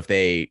 So if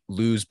they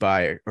lose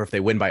by, or if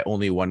they win by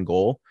only 1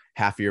 goal,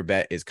 half of your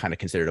bet is kind of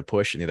considered a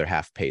push and the other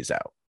half pays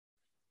out.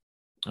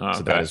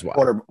 So that is why.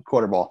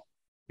 Quarter ball.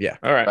 Yeah.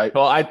 All right.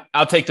 Well,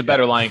 I'll take the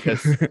better line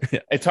because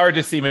it's hard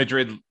to see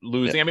Madrid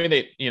losing. Yeah. I mean,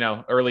 they,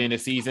 early in the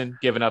season,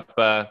 giving up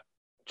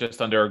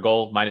just under a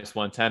goal, minus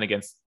 110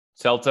 against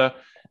Celta.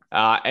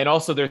 And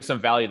also there's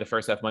some value the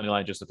first half money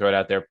line, just to throw it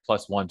out there,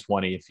 plus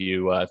 120 if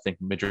you think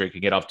Madrid can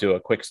get off to a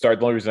quick start.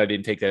 The only reason I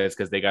didn't take that is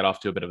because they got off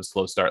to a bit of a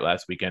slow start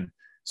last weekend,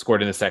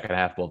 scored in the second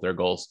half both their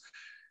goals.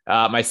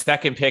 My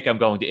second pick, I'm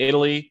going to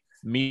Italy.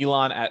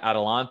 Milan at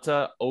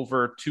Atalanta,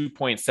 over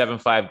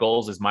 2.75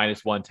 goals is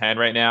minus 110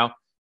 right now.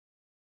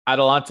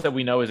 Atalanta,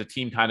 we know, is a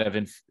team kind of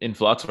in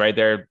flux, right?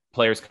 There are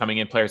players coming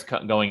in, players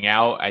going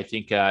out. I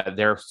think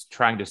they're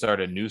trying to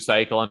start a new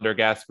cycle under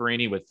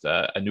Gasperini with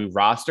a new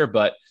roster.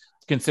 But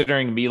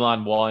considering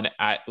Milan won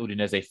at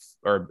Udinese,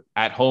 or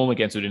at home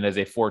against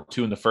Udinese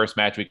 4-2 in the first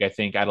match week, I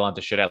think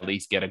Atalanta should at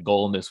least get a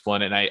goal in this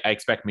one. And I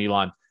expect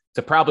Milan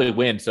to probably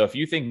win. So if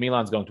you think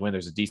Milan's going to win,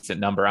 there's a decent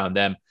number on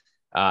them.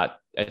 I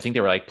think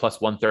they were like plus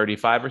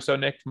 135 or so,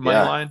 Nick, money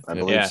line. I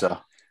believe so.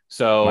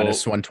 So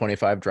minus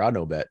 125 draw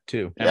no bet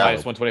too. And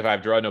minus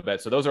 125 draw no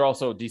bet. So those are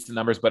also decent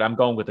numbers, but I'm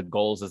going with the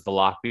goals as the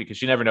lock because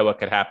you never know what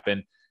could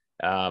happen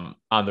on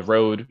the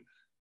road.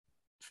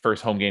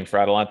 First home game for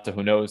Atalanta,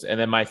 who knows? And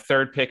then my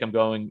third pick, I'm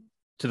going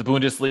to the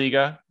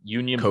Bundesliga,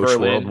 Union Coach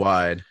Berlin.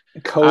 Worldwide.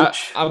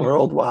 Coach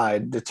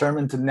worldwide,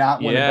 determined to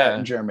not win a bet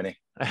in Germany.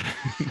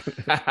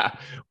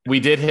 We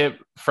did hit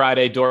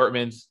Friday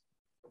Dortmund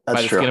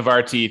by the skin of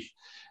our teeth.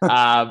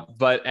 And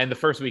the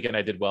first weekend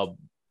I did well.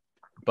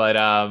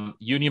 But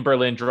Union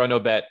Berlin, draw no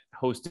bet,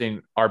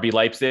 hosting RB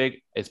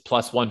Leipzig is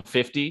plus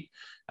 150.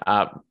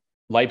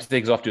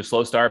 Leipzig's off to a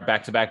slow start,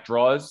 back-to-back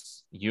draws.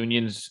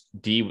 Union's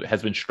D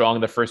has been strong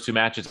in the first 2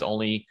 matches,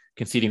 only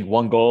conceding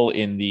 1 goal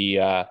in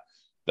the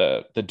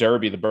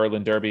derby, the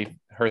Berlin derby.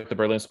 Hertha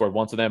Berlin scored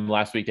once of them.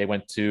 Last week they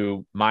went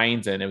to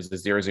Mainz and it was a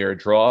 0-0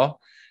 draw.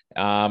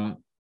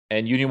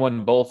 And Union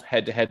won both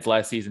head-to-heads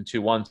last season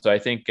 2-1. So I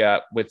think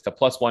with the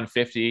plus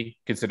 150,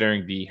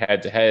 considering the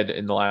head-to-head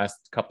in the last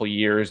couple of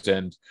years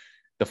and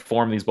the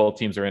form these both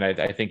teams are in,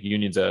 I think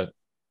Union's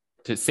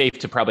safe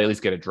to probably at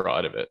least get a draw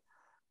out of it.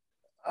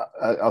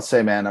 I'll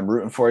say, man, I'm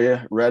rooting for you.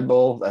 Red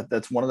Bull,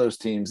 that's one of those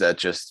teams that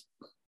just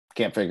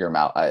can't figure them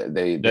out.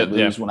 They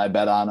lose when I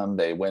bet on them.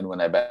 They win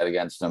when I bet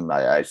against them.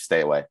 I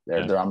stay away.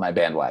 They're on my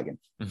bandwagon.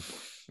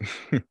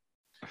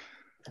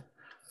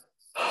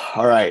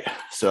 All right.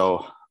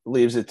 So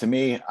leaves it to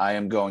me. I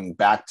am going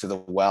back to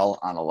the well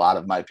on a lot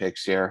of my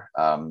picks here.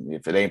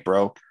 If it ain't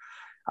broke,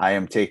 I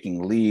am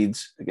taking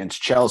Leeds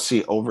against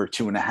Chelsea over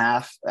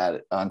 2.5.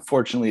 That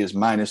unfortunately is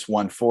minus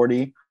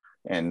 140.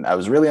 And I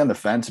was really on the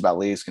fence about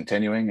Leeds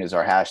continuing as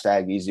our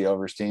hashtag easy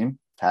overs team,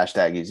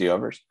 hashtag easy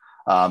overs.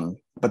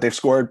 But they've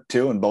scored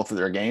 2 in both of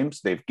their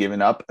games. They've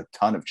given up a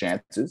ton of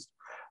chances.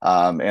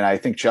 And I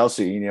think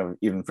Chelsea,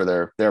 even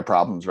for their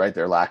problems, right,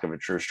 their lack of a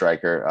true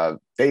striker,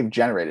 they've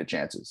generated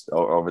chances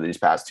over these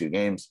past 2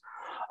 games.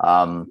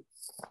 I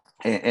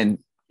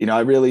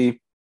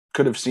really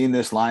could have seen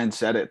this line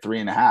set at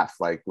 3.5,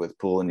 like with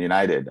Poole and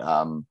United,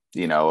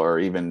 or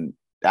even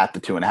at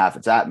the 2.5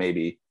 it's at,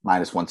 maybe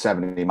minus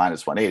 170,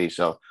 minus 180.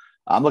 So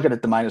I'm looking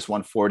at the minus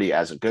 140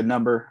 as a good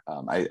number.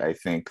 I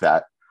think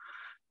that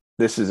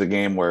this is a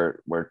game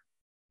where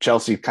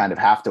Chelsea kind of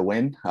have to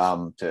win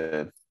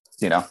to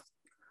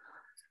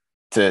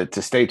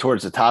stay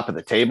towards the top of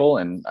the table.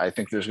 And I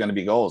think there's going to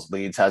be goals.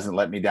 Leeds hasn't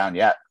let me down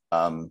yet.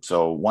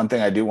 So one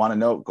thing I do want to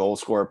note, goal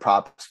scorer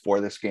props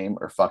for this game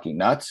are fucking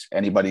nuts.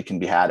 Anybody can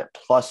be had at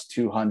plus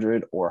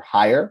 200 or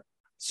higher.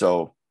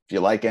 So if you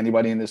like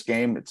anybody in this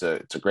game, it's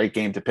a great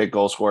game to pick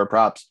goal scorer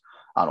props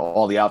on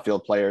all the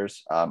outfield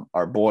players.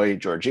 Our boy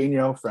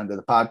Jorginho, friend of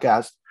the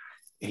podcast,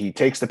 he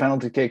takes the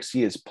penalty kicks.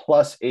 He is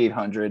plus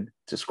 800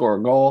 to score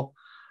a goal.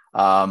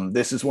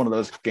 This is one of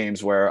those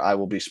games where I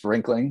will be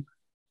sprinkling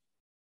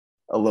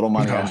a little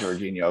money on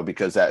Jorginho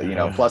because that,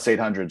 plus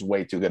 800 is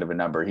way too good of a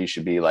number. He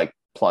should be like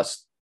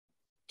plus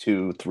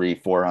 200,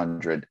 300,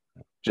 400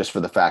 just for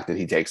the fact that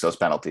he takes those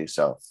penalties.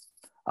 So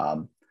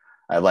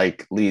I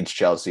like Leeds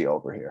Chelsea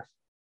over here.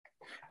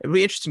 It'd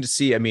be interesting to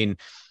see. I mean,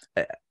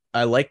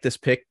 I like this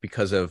pick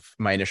because of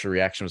my initial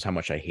reaction was how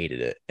much I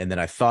hated it. And then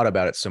I thought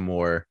about it some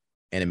more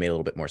and it made a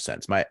little bit more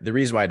sense. The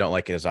reason why I don't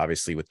like it is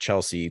obviously with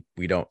Chelsea,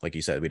 we don't, like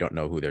you said, we don't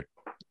know who they're,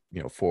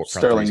 for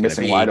Sterling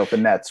missing wide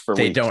open nets for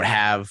they weeks. Don't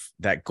have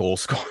that goal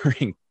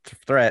scoring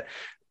threat,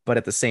 but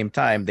at the same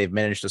time, they've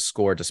managed to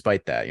score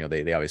despite that.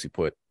 They obviously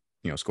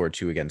scored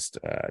 2 against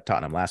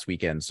Tottenham last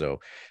weekend, so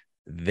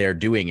they're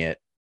doing it.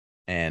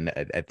 And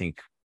I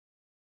think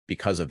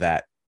because of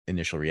that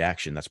initial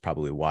reaction, that's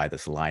probably why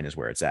this line is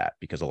where it's at,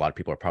 because a lot of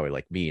people are probably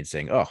like me and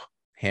saying, oh,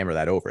 hammer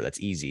that over, that's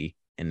easy.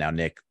 And now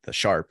Nick, the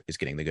sharp, is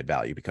getting the good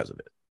value because of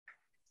it.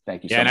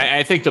 Thank you. Yeah, so much. And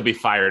I think they'll be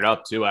fired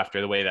up too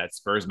after the way that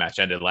Spurs match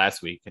ended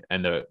last week,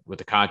 and with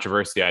the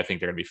controversy, I think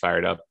they're going to be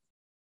fired up.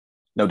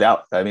 No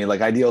doubt. I mean, like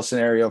ideal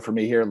scenario for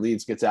me here: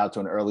 Leeds gets out to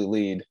an early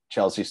lead,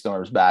 Chelsea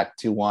storms back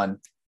 2-1,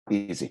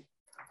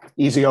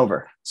 easy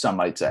over. Some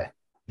might say.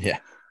 Yeah.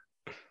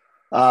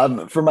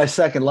 For my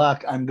second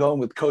lock, I'm going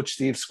with Coach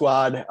Steve's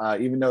squad.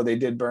 Even though they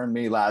did burn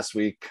me last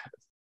week,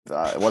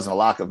 it wasn't a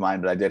lock of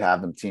mine, but I did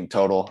have them team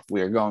total.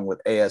 We are going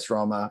with AS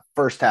Roma,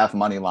 first half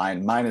money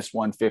line, minus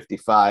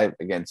 155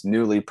 against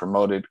newly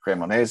promoted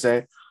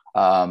Cremonese.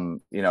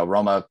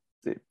 Roma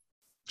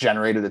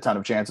generated a ton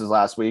of chances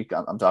last week.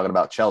 I'm talking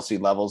about Chelsea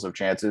levels of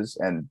chances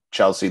and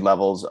Chelsea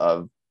levels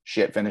of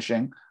shit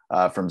finishing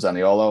from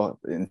Zaniolo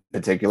in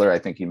particular. I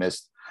think he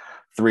missed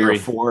three or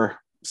four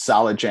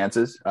solid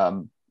chances.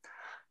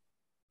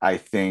 I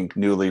think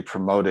newly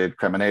promoted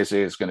Cremonese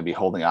is going to be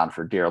holding on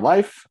for dear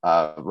life.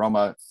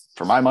 Roma,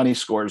 for my money,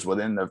 scores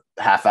within the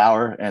half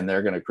hour, and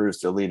they're going to cruise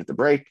to the lead at the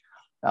break.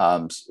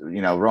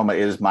 Roma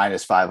is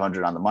minus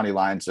 500 on the money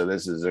line, so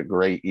this is a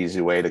great, easy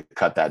way to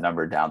cut that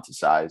number down to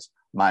size.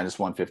 Minus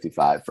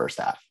 155 first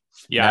half.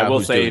 Yeah, now I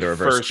will say the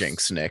reverse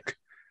jinx, Nick.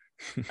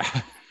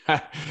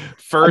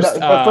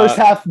 First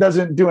half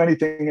doesn't do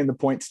anything in the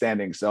point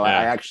standing, so yeah.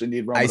 I actually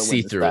need Roma. I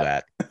see through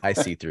that. I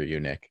see through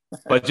you, Nick.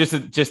 But just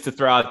to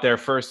throw out their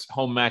first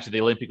home match at the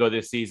Olimpico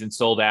this season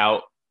sold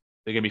out.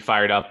 They're gonna be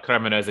fired up.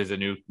 Cremonese is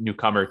a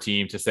newcomer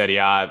team to Serie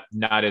A,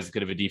 not as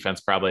good of a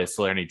defense probably as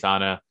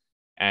Salernitana,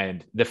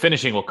 and the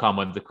finishing will come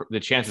when the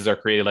chances are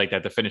created like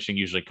that. The finishing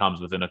usually comes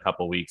within a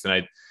couple of weeks,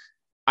 and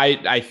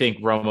I think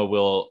Roma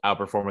will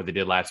outperform what they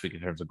did last week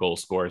in terms of goal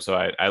score. So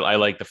I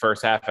like the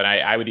first half, and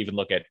I would even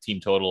look at team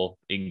total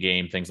in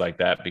game, things like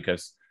that,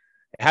 because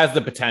it has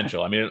the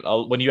potential. I mean,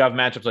 when you have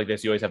matchups like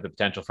this, you always have the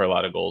potential for a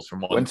lot of goals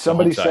from one. When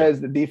somebody says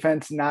the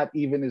defense not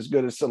even as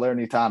good as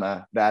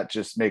Salernitana, that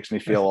just makes me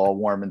feel all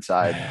warm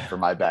inside for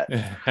my bet.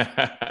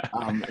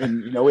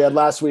 And we had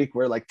last week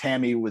where like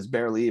Tammy was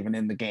barely even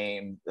in the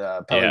game.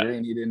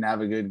 Pellegrini didn't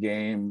have a good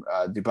game.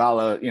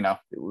 Dybala,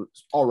 it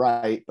was all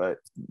right, but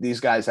these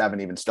guys haven't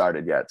even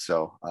started yet.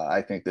 So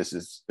I think this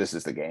is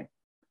the game.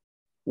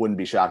 Wouldn't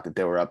be shocked if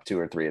they were up 2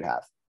 or 3 at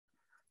half.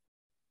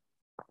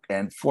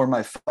 And for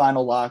my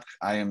final lock,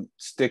 I am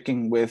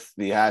sticking with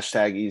the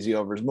hashtag easy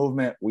overs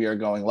movement. We are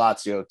going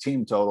Lazio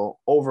team total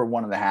over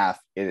 1.5.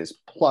 It is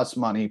plus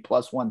money,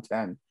 plus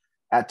 110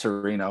 at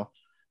Torino.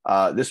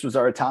 This was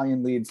our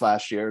Italian leads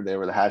last year. They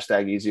were the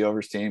hashtag easy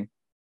overs team.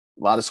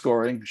 A lot of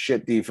scoring,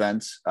 shit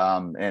defense.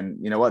 And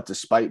you know what?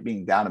 Despite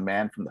being down a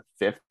man from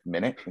the 5th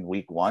minute in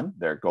week 1,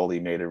 their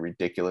goalie made a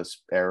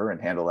ridiculous error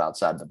and handled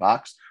outside the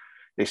box.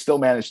 They still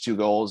managed 2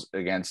 goals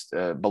against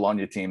a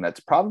Bologna team that's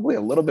probably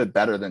a little bit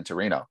better than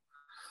Torino.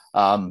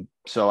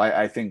 So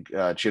I think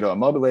Ciro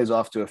Immobile is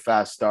off to a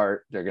fast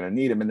start. They're going to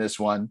need him in this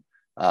one.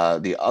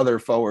 The other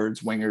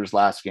forwards, wingers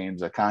last game,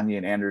 Zaccagni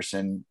and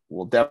Anderson,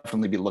 will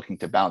definitely be looking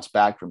to bounce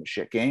back from a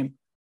shit game,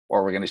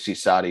 or we're going to see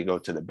Sadi go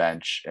to the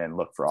bench and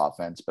look for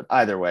offense. But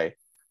either way,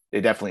 they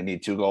definitely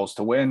need 2 goals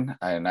to win,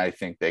 and I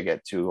think they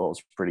get 2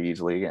 goals pretty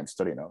easily against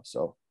Torino.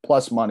 So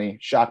plus money,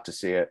 shocked to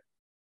see it.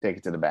 Take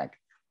it to the bank.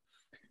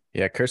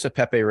 Yeah, curse of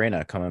Pepe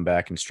Reina coming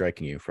back and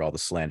striking you for all the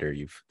slander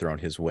you've thrown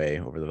his way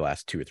over the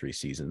last 2 or 3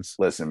 seasons.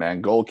 Listen,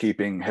 man,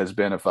 goalkeeping has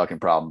been a fucking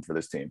problem for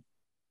this team.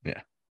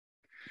 Yeah.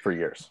 For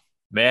years.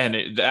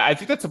 Man, I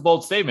think that's a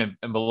bold statement,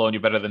 and Bologna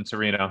better than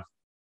Torino.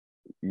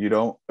 You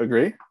don't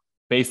agree?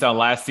 Based on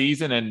last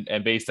season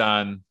and based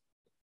on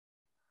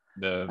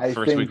the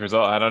first week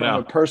result. I don't know.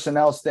 From a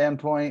personnel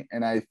standpoint,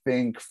 and I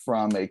think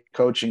from a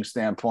coaching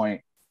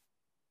standpoint,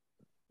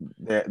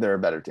 they're a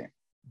better team.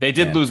 They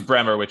did lose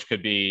Bremer, which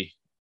could be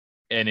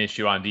an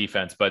issue on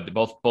defense, but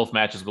both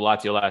matches with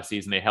Lazio last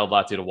season, they held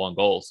Lazio to 1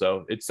 goal.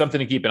 So it's something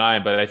to keep an eye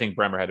on, but I think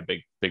Bremer had a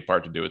big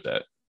part to do with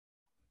that.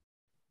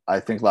 I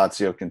think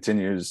Lazio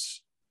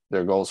continues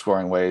their goal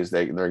scoring ways.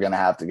 They're going to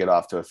have to get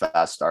off to a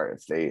fast start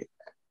if they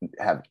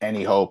have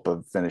any hope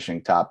of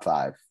finishing top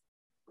 5,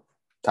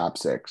 top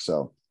 6.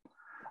 So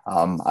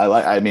I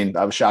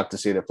was shocked to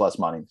see the plus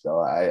money. So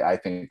I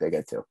think they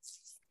get 2.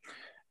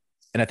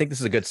 And I think this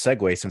is a good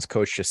segue, since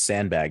Coach just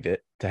sandbagged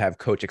it, to have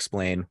Coach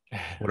explain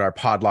what our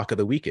podlock of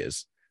the week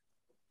is.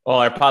 Well,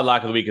 our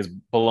podlock of the week is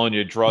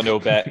Bologna draw no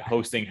bet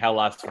hosting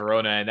Hellas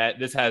Verona,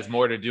 and this has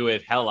more to do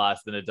with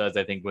Hellas than it does,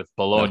 I think, with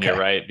Bologna,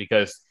 right?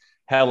 Because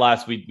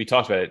Hellas, we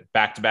talked about it,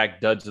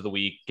 back-to-back duds of the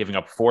week, giving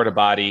up 4 to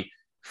Bari,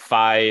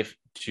 5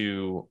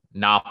 to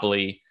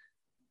Napoli.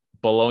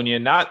 Bologna,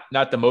 not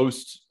the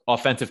most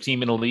offensive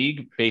team in the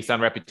league based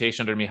on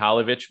reputation under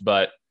Mihalovic,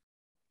 but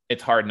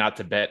it's hard not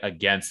to bet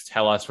against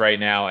Hellas right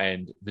now,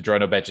 and the draw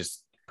no bet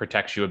just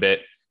protects you a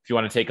bit. If you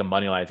want to take a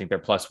money line, I think they're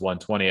plus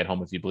 120 at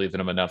home if you believe in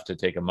them enough to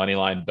take a money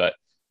line. But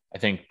I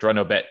think draw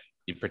no bet,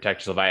 you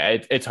protect yourself.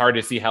 It's hard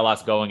to see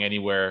Hellas going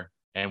anywhere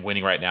and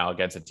winning right now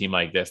against a team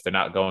like this. They're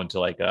not going to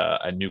like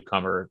a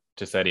newcomer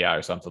to Serie A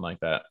or something like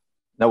that.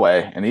 No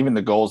way. And even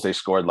the goals they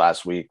scored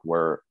last week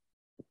were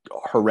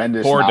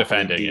horrendous. Poor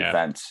defending,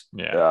 defense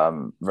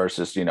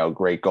versus,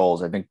 great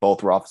goals. I think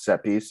both were off a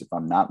set piece, if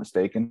I'm not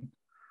mistaken.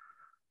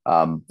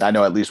 I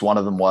know at least one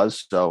of them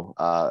was. So,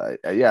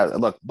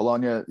 look,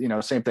 Bologna,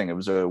 same thing. It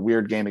was a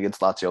weird game against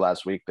Lazio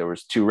last week. There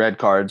was 2 red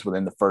cards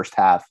within the first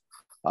half,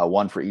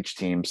 1 for each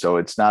team. So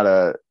it's not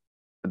a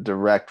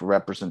direct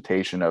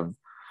representation of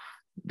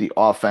the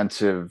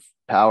offensive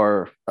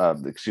power,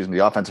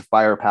 the offensive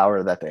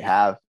firepower that they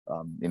have.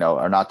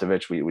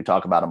 Arnautovic, we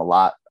talk about him a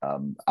lot.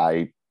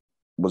 I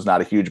was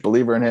not a huge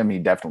believer in him. He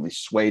definitely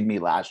swayed me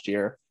last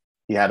year.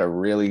 He had a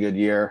really good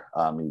year.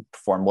 He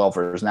performed well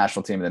for his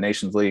national team in the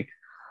Nations League.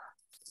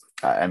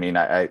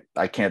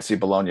 I can't see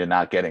Bologna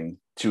not getting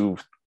 2,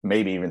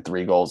 maybe even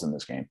 3 goals in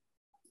this game.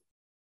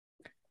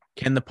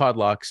 Can the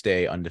podlock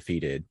stay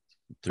undefeated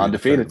through the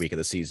 3rd week of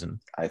the season?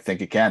 I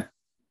think it can.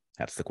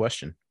 That's the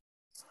question.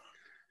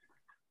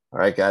 All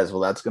right, guys. Well,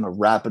 that's going to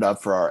wrap it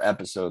up for our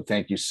episode.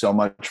 Thank you so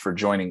much for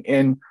joining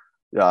in.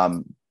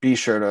 Be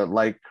sure to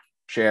like,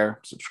 share,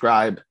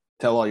 subscribe,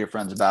 tell all your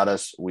friends about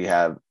us. We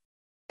have a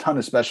ton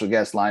of special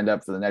guests lined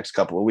up for the next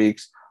couple of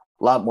weeks.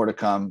 A lot more to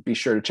come. Be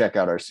sure to check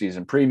out our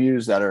season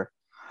previews that are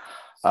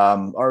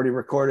already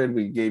recorded.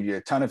 We gave you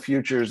a ton of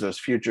futures. Those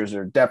futures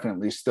are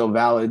definitely still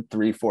valid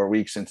 3-4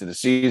 weeks into the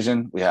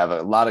season. We have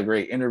a lot of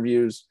great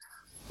interviews.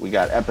 We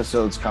got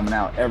episodes coming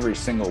out every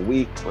single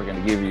week. We're going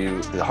to give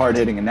you the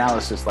hard-hitting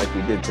analysis like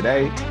we did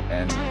today.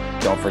 And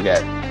don't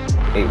forget,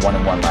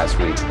 8-1-1 last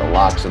week. The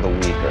locks of the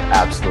week are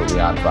absolutely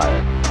on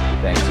fire.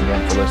 Thanks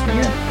again for listening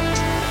in.